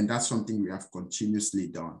 And that's something we have continuously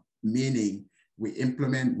done, meaning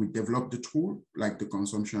we develop the tool, like the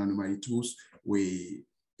consumption anomaly tools. We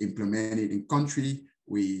implement it in country.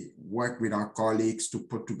 We work with our colleagues to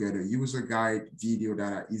put together user guide, video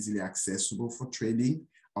that are easily accessible for training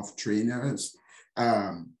of trainers.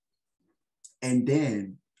 And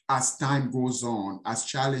then as time goes on,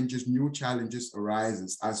 as new challenges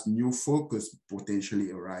arises, as new focus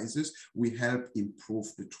potentially arises, we help improve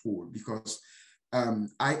the tool. Because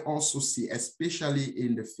I also see, especially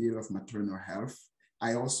in the field of maternal health,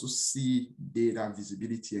 I also see data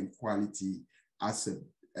visibility and quality as an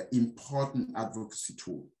important advocacy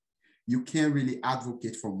tool. You can't really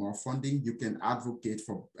advocate for more funding. You can advocate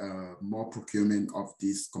for more procurement of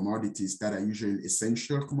these commodities that are usually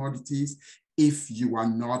essential commodities if you are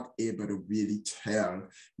not able to really tell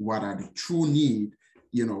what are the true need,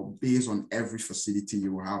 based on every facility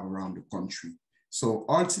you have around the country. So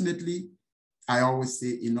ultimately, I always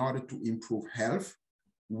say, in order to improve health,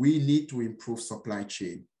 we need to improve supply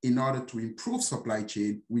chain. In order to improve supply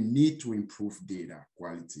chain, we need to improve data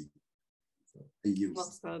quality and use.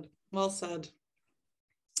 Well said. Well said.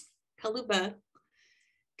 Kaluba,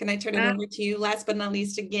 can I turn it over to you last but not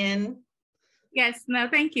least again? Yes, no,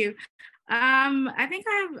 thank you. I think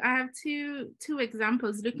I have two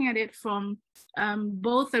examples looking at it from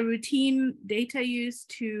both a routine data use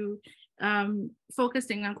to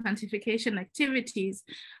focusing on quantification activities.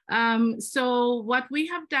 So what we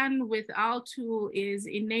have done with our tool is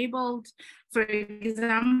enabled, for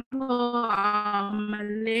example, our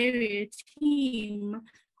malaria team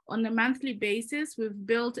on a monthly basis. We've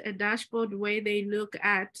built a dashboard where they look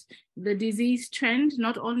at the disease trend,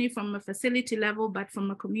 not only from a facility level, but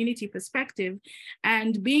from a community perspective,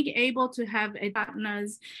 and being able to have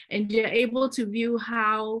partners, and you're able to view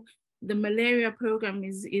how the malaria program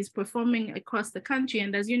is performing across the country.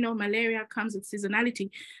 And as you know, malaria comes with seasonality.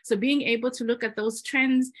 So being able to look at those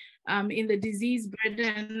trends in the disease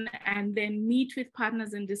burden, and then meet with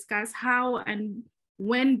partners and discuss how and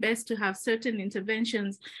when best to have certain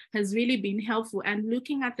interventions has really been helpful. And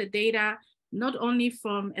looking at the data, not only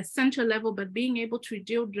from a central level, but being able to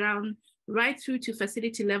drill down right through to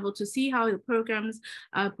facility level to see how your programs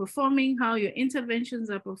are performing, how your interventions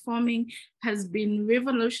are performing, has been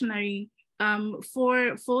revolutionary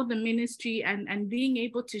for the ministry, and being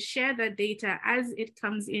able to share that data as it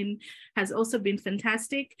comes in has also been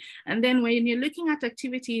fantastic. And then when you're looking at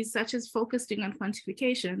activities such as focusing on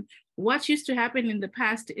quantification, what used to happen in the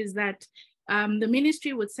past is that the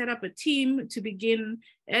ministry would set up a team to begin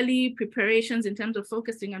early preparations in terms of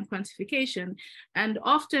focusing on quantification. And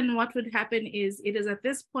often what would happen is, it is at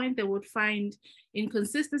this point they would find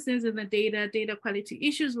inconsistencies in the data quality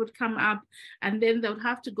issues would come up, and then they would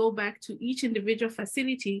have to go back to each individual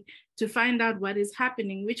facility to find out what is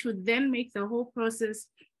happening, which would then make the whole process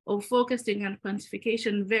of focusing on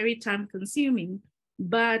quantification very time consuming.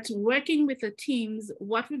 But working with the teams,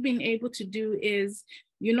 what we've been able to do is,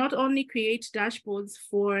 you not only create dashboards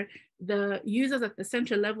for the users at the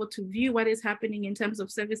central level to view what is happening in terms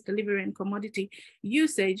of service delivery and commodity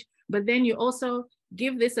usage, but then you also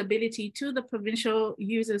give this ability to the provincial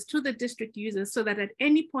users, to the district users, so that at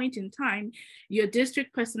any point in time, your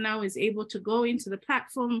district personnel is able to go into the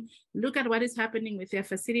platform, look at what is happening with their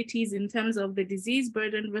facilities in terms of the disease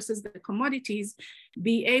burden versus the commodities,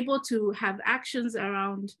 be able to have actions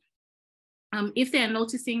around if they are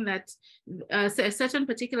noticing that a certain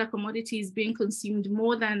particular commodity is being consumed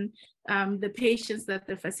more than the patients that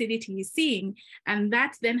the facility is seeing, and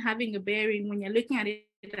that then having a bearing when you're looking at it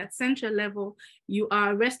at central level, you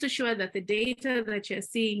are rest assured that the data that you're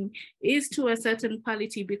seeing is to a certain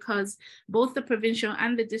quality, because both the provincial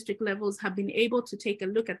and the district levels have been able to take a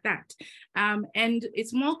look at that. And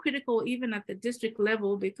it's more critical even at the district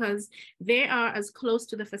level, because they are as close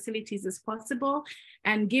to the facilities as possible,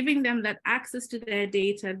 and giving them that access to their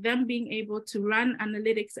data, them being able to run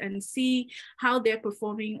analytics and see how they're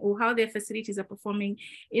performing or how their facilities are performing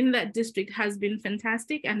in that district has been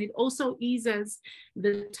fantastic. And it also eases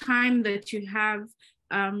the time that you have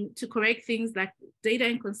to correct things like data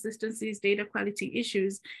inconsistencies, data quality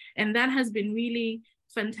issues. And that has been really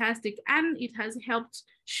fantastic. And it has helped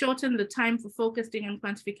shorten the time for focusing on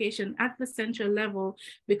quantification at the central level,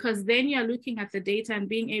 because then you're looking at the data and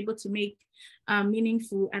being able to make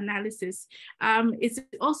meaningful analysis. It's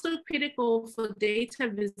also critical for data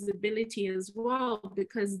visibility as well,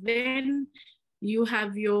 because then you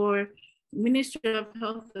have your Ministry of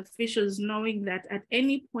Health officials knowing that at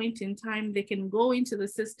any point in time, they can go into the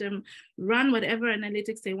system, run whatever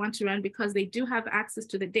analytics they want to run, because they do have access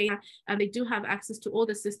to the data and they do have access to all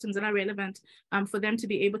the systems that are relevant for them to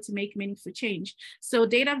be able to make meaningful change. So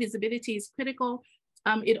data visibility is critical.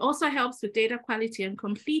 It also helps with data quality and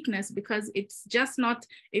completeness because it's just not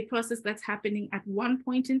a process that's happening at one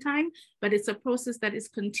point in time, but it's a process that is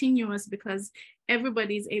continuous because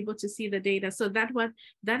everybody is able to see the data. So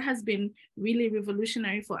that has been really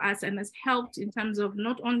revolutionary for us and has helped in terms of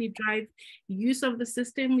not only drive use of the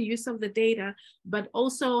system, use of the data, but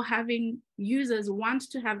also having users want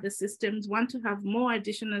to have the systems, want to have more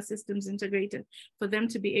additional systems integrated for them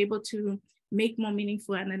to be able to make more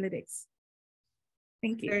meaningful analytics.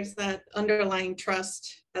 Thank you. There's that underlying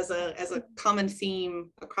trust as a common theme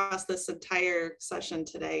across this entire session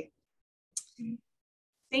today.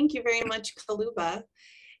 Thank you very much, Kaluba.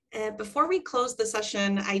 Before we close the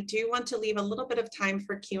session, I do want to leave a little bit of time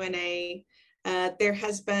for Q&A. There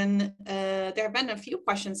have been a few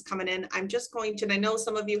questions coming in. I'm just going to, and I know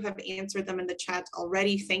some of you have answered them in the chat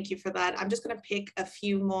already. Thank you for that. I'm just going to pick a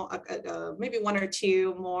few more, maybe one or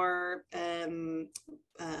two more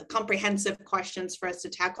comprehensive questions for us to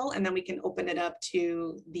tackle, and then we can open it up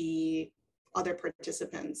to the other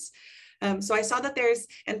participants. So I saw that there's,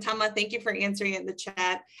 and Tama, thank you for answering it in the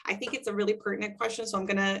chat. I think it's a really pertinent question, so I'm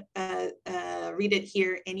gonna read it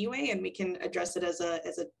here anyway, and we can address it as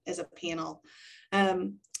a panel.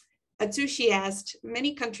 Atsushi asked,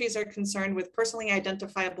 many countries are concerned with personally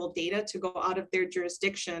identifiable data to go out of their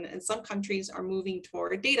jurisdiction, and some countries are moving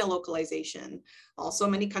toward data localization. Also,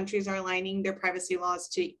 many countries are aligning their privacy laws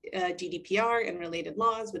to GDPR and related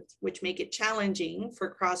laws, which make it challenging for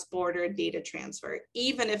cross-border data transfer,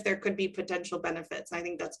 even if there could be potential benefits. I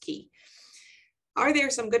think that's key. Are there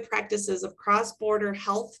some good practices of cross-border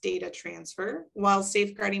health data transfer while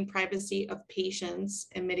safeguarding privacy of patients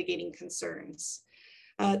and mitigating concerns?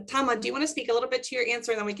 Tama, do you want to speak a little bit to your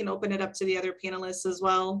answer, and then we can open it up to the other panelists as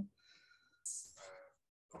well?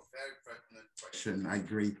 A very pertinent question, I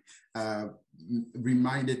agree.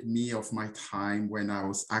 Reminded me of my time when I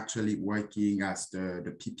was actually working as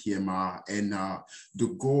the PPMR, and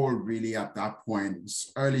the goal really at that point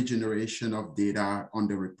was early generation of data on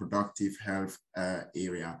the reproductive health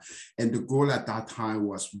area. And the goal at that time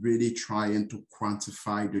was really trying to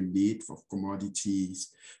quantify the need for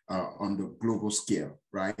commodities on the global scale,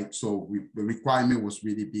 right? So the requirement was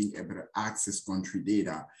really being able to access country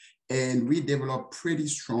data. And we developed pretty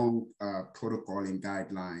strong protocol and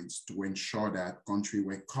guidelines to ensure that countries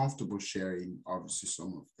were comfortable sharing, obviously,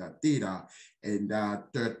 some of that data, and that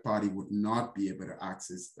third party would not be able to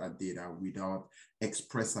access that data without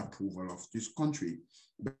express approval of this country.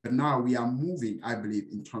 But now we are moving, I believe,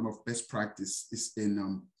 in terms of best practice is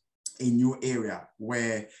in a new area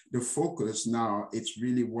where the focus now it's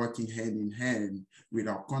really working hand in hand with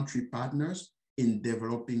our country partners in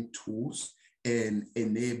developing tools and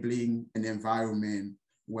enabling an environment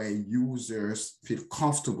where users feel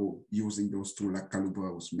comfortable using those tools like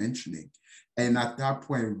Kaluba was mentioning. And at that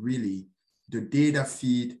point, really, the data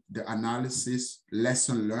feed, the analysis,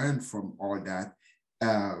 lesson learned from all that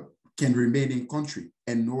can remain in country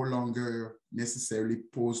and no longer necessarily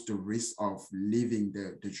pose the risk of leaving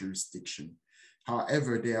the jurisdiction.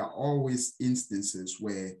 However, there are always instances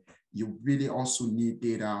where you really also need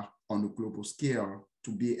data on a global scale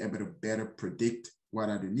to be able to better predict what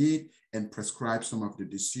are the needs and prescribe some of the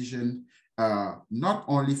decision, not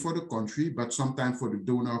only for the country, but sometimes for the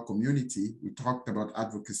donor community. We talked about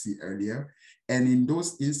advocacy earlier. And in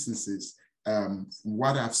those instances,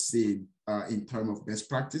 what I've seen in terms of best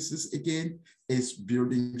practices, again, is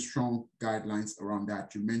building strong guidelines around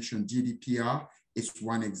that. You mentioned GDPR, it's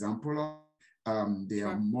one example of, there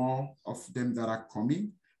are more of them that are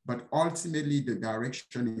coming, but ultimately the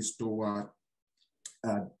direction is toward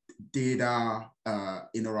data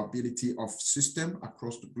interoperability of system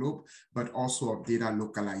across the globe, but also of data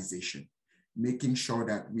localization, making sure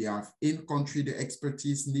that we have in country the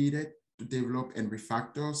expertise needed to develop and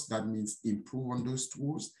refactors. That means improve on those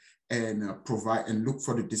tools and provide and look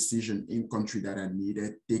for the decision in country that are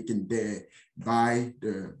needed, taken there by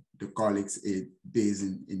the colleagues based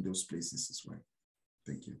in those places as well.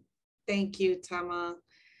 Thank you. Thank you, Tama.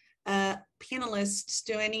 Panelists,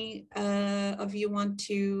 do any of you want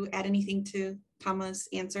to add anything to Tama's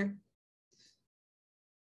answer?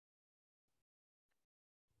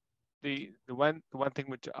 The one thing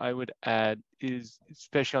which I would add is,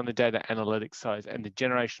 especially on the data analytics side and the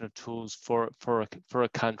generation of tools for a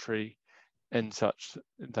country and such,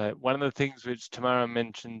 that one of the things which Tamara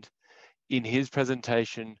mentioned in his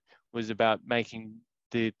presentation was about making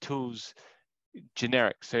the tools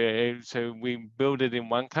generic. So we build it in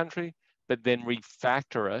one country, but then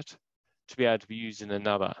refactor it to be able to be used in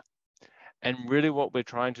another. And really what we're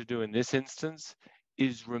trying to do in this instance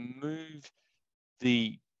is remove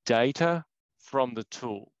the data from the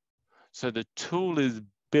tool. So the tool is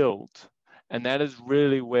built And that is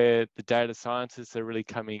really where the data scientists are really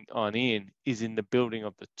coming on is in the building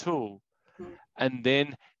of the tool, and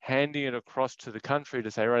then handing it across to the country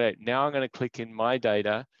to say, right, now I'm going to click in my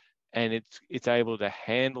data, and it's able to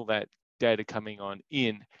handle that data coming on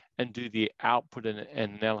in and do the output and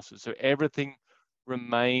analysis. So everything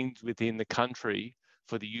remains within the country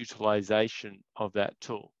for the utilization of that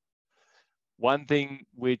tool. One thing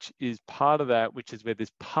which is part of that, which is where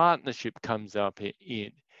this partnership comes up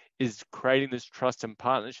in, is creating this trust and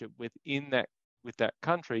partnership within that, with that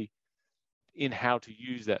country in how to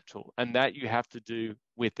use that tool. And that you have to do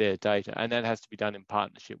with their data, and that has to be done in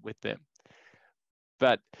partnership with them.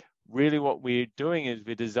 But really what we're doing is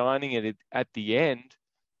we're designing it at the end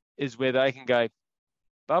is where they can go,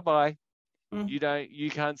 bye-bye.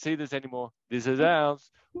 You can't see this anymore. This is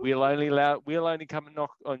ours. We'll only come and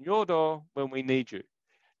knock on your door when we need you.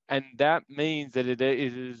 And that means that it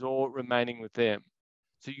is all remaining with them.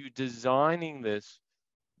 So you're designing this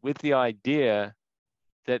with the idea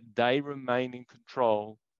that they remain in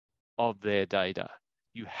control of their data.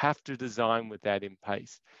 You have to design with that in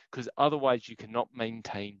place, because otherwise you cannot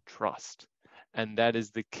maintain trust. And that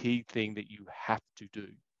is the key thing that you have to do.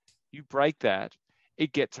 You break that,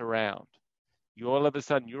 it gets around. You all of a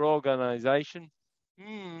sudden, your organization,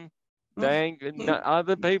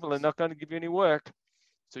 other people are not going to give you any work.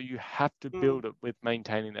 So you have to build it with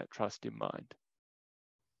maintaining that trust in mind.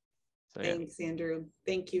 So, Thanks, Andrew.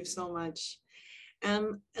 Thank you so much.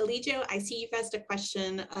 Eligio, I see you've asked a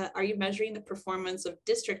question. Are you measuring the performance of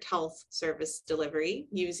district health service delivery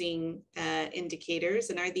using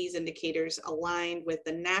indicators? And are these indicators aligned with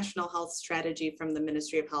the national health strategy from the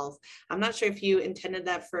Ministry of Health? I'm not sure if you intended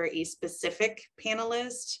that for a specific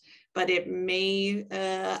panelist, but it may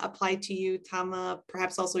apply to you, Tama,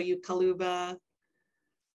 perhaps also you, Kaluba.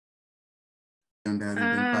 And then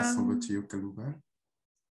pass over to you, Kaluba.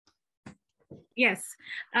 Yes,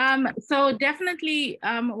 so definitely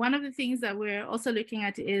one of the things that we're also looking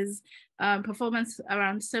at is performance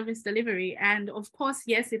around service delivery. And of course,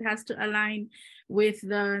 yes, it has to align with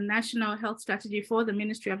the National Health Strategy for the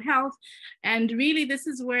Ministry of Health. And really, this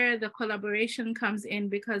is where the collaboration comes in,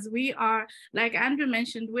 because we are, like Andrew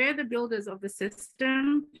mentioned, we're the builders of the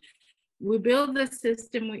system. We build the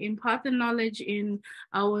system, we impart the knowledge in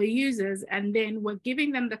our users, and then we're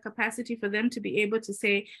giving them the capacity for them to be able to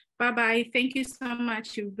say, bye-bye, thank you so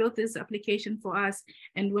much, you've built this application for us,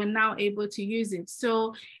 and we're now able to use it.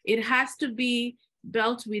 So it has to be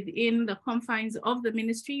built within the confines of the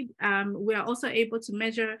ministry. We are also able to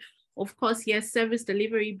measure, of course, yes, service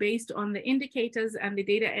delivery based on the indicators and the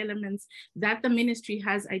data elements that the ministry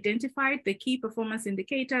has identified, the key performance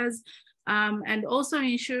indicators, and also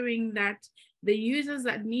ensuring that the users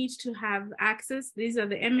that need to have access, these are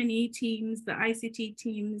the M&E teams, the ICT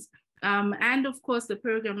teams, and of course the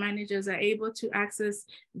program managers are able to access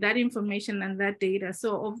that information and that data.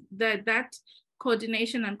 So that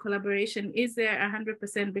coordination and collaboration is there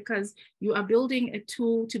 100%, because you are building a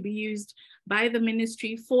tool to be used by the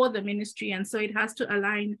ministry for the ministry. And so it has to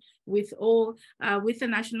align with all, with the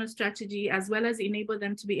national strategy, as well as enable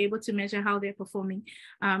them to be able to measure how they're performing.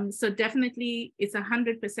 So definitely it's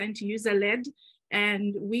 100% user-led,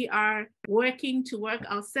 and we are working to work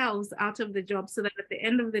ourselves out of the job so that at the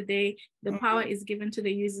end of the day, the power is given to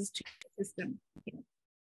the users to the system. Yeah.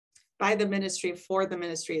 By the ministry, for the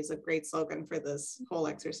ministry is a great slogan for this whole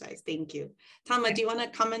exercise. Thank you. Tama, do you want to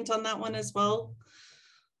comment on that one as well?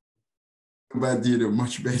 But did a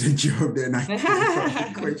much better job than I did for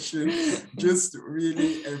the question. Just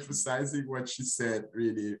really emphasizing what she said,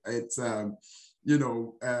 really. It's,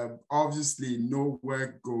 obviously no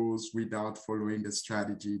work goes without following the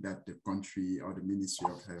strategy that the country or the Ministry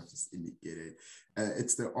of Health has indicated.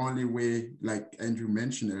 It's the only way, like Andrew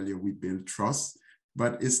mentioned earlier, we build trust.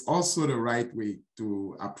 But it's also the right way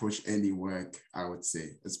to approach any work, I would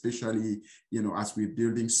say, especially, as we're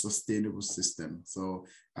building sustainable systems. So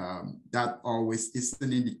that always is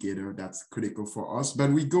an indicator that's critical for us. But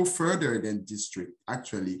we go further than district,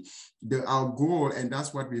 actually. Our goal, and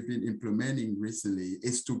that's what we've been implementing recently,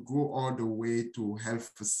 is to go all the way to health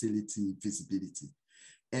facility visibility.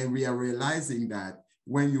 And we are realizing that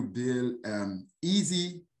when you build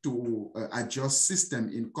easy to adjust system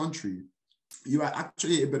in country, you are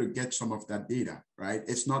actually able to get some of that data, right?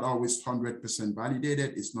 It's not always 100%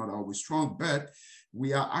 validated. It's not always strong, but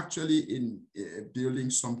we are actually in building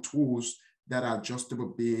some tools that are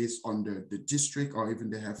adjustable based on the district or even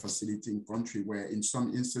the health facility in country, where in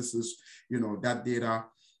some instances, that data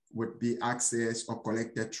would be accessed or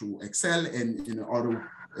collected through Excel, and in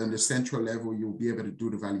other in the central level, you'll be able to do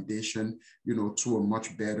the validation, to a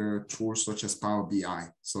much better tool such as Power BI.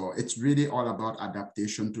 So it's really all about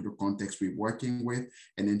adaptation to the context we're working with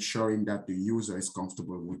and ensuring that the user is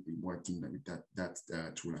comfortable with working with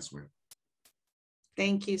that tool as well.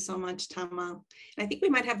 Thank you so much, Tama. I think we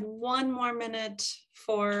might have one more minute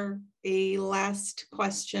for a last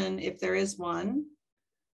question, if there is one.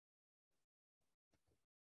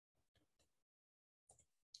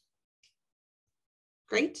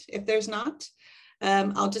 Great. If there's not,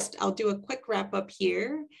 I'll do a quick wrap up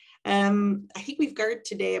here. I think we've heard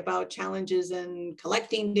today about challenges in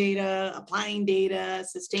collecting data, applying data,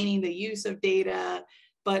 sustaining the use of data.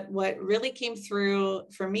 But what really came through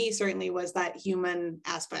for me certainly was that human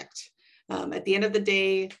aspect. At the end of the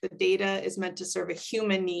day, the data is meant to serve a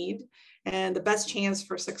human need, and the best chance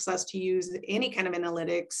for success to use any kind of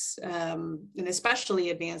analytics, and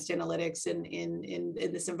especially advanced analytics in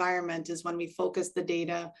this environment, is when we focus the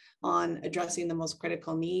data on addressing the most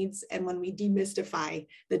critical needs, and when we demystify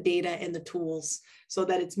the data and the tools so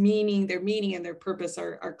that their meaning and their purpose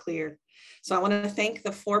are clear. So I want to thank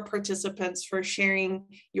the 4 participants for sharing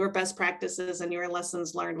your best practices and your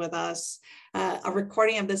lessons learned with us. A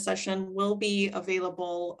recording of this session will be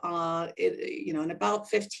available in about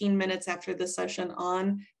 15 minutes after the session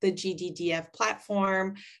on the GDDF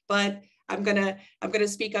platform. But I'm gonna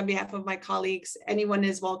speak on behalf of my colleagues. Anyone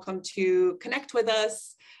is welcome to connect with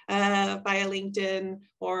us via LinkedIn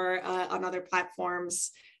or on other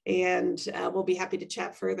platforms, and we'll be happy to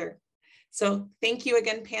chat further. So thank you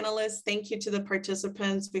again, panelists. Thank you to the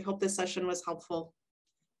participants. We hope this session was helpful.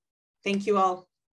 Thank you all.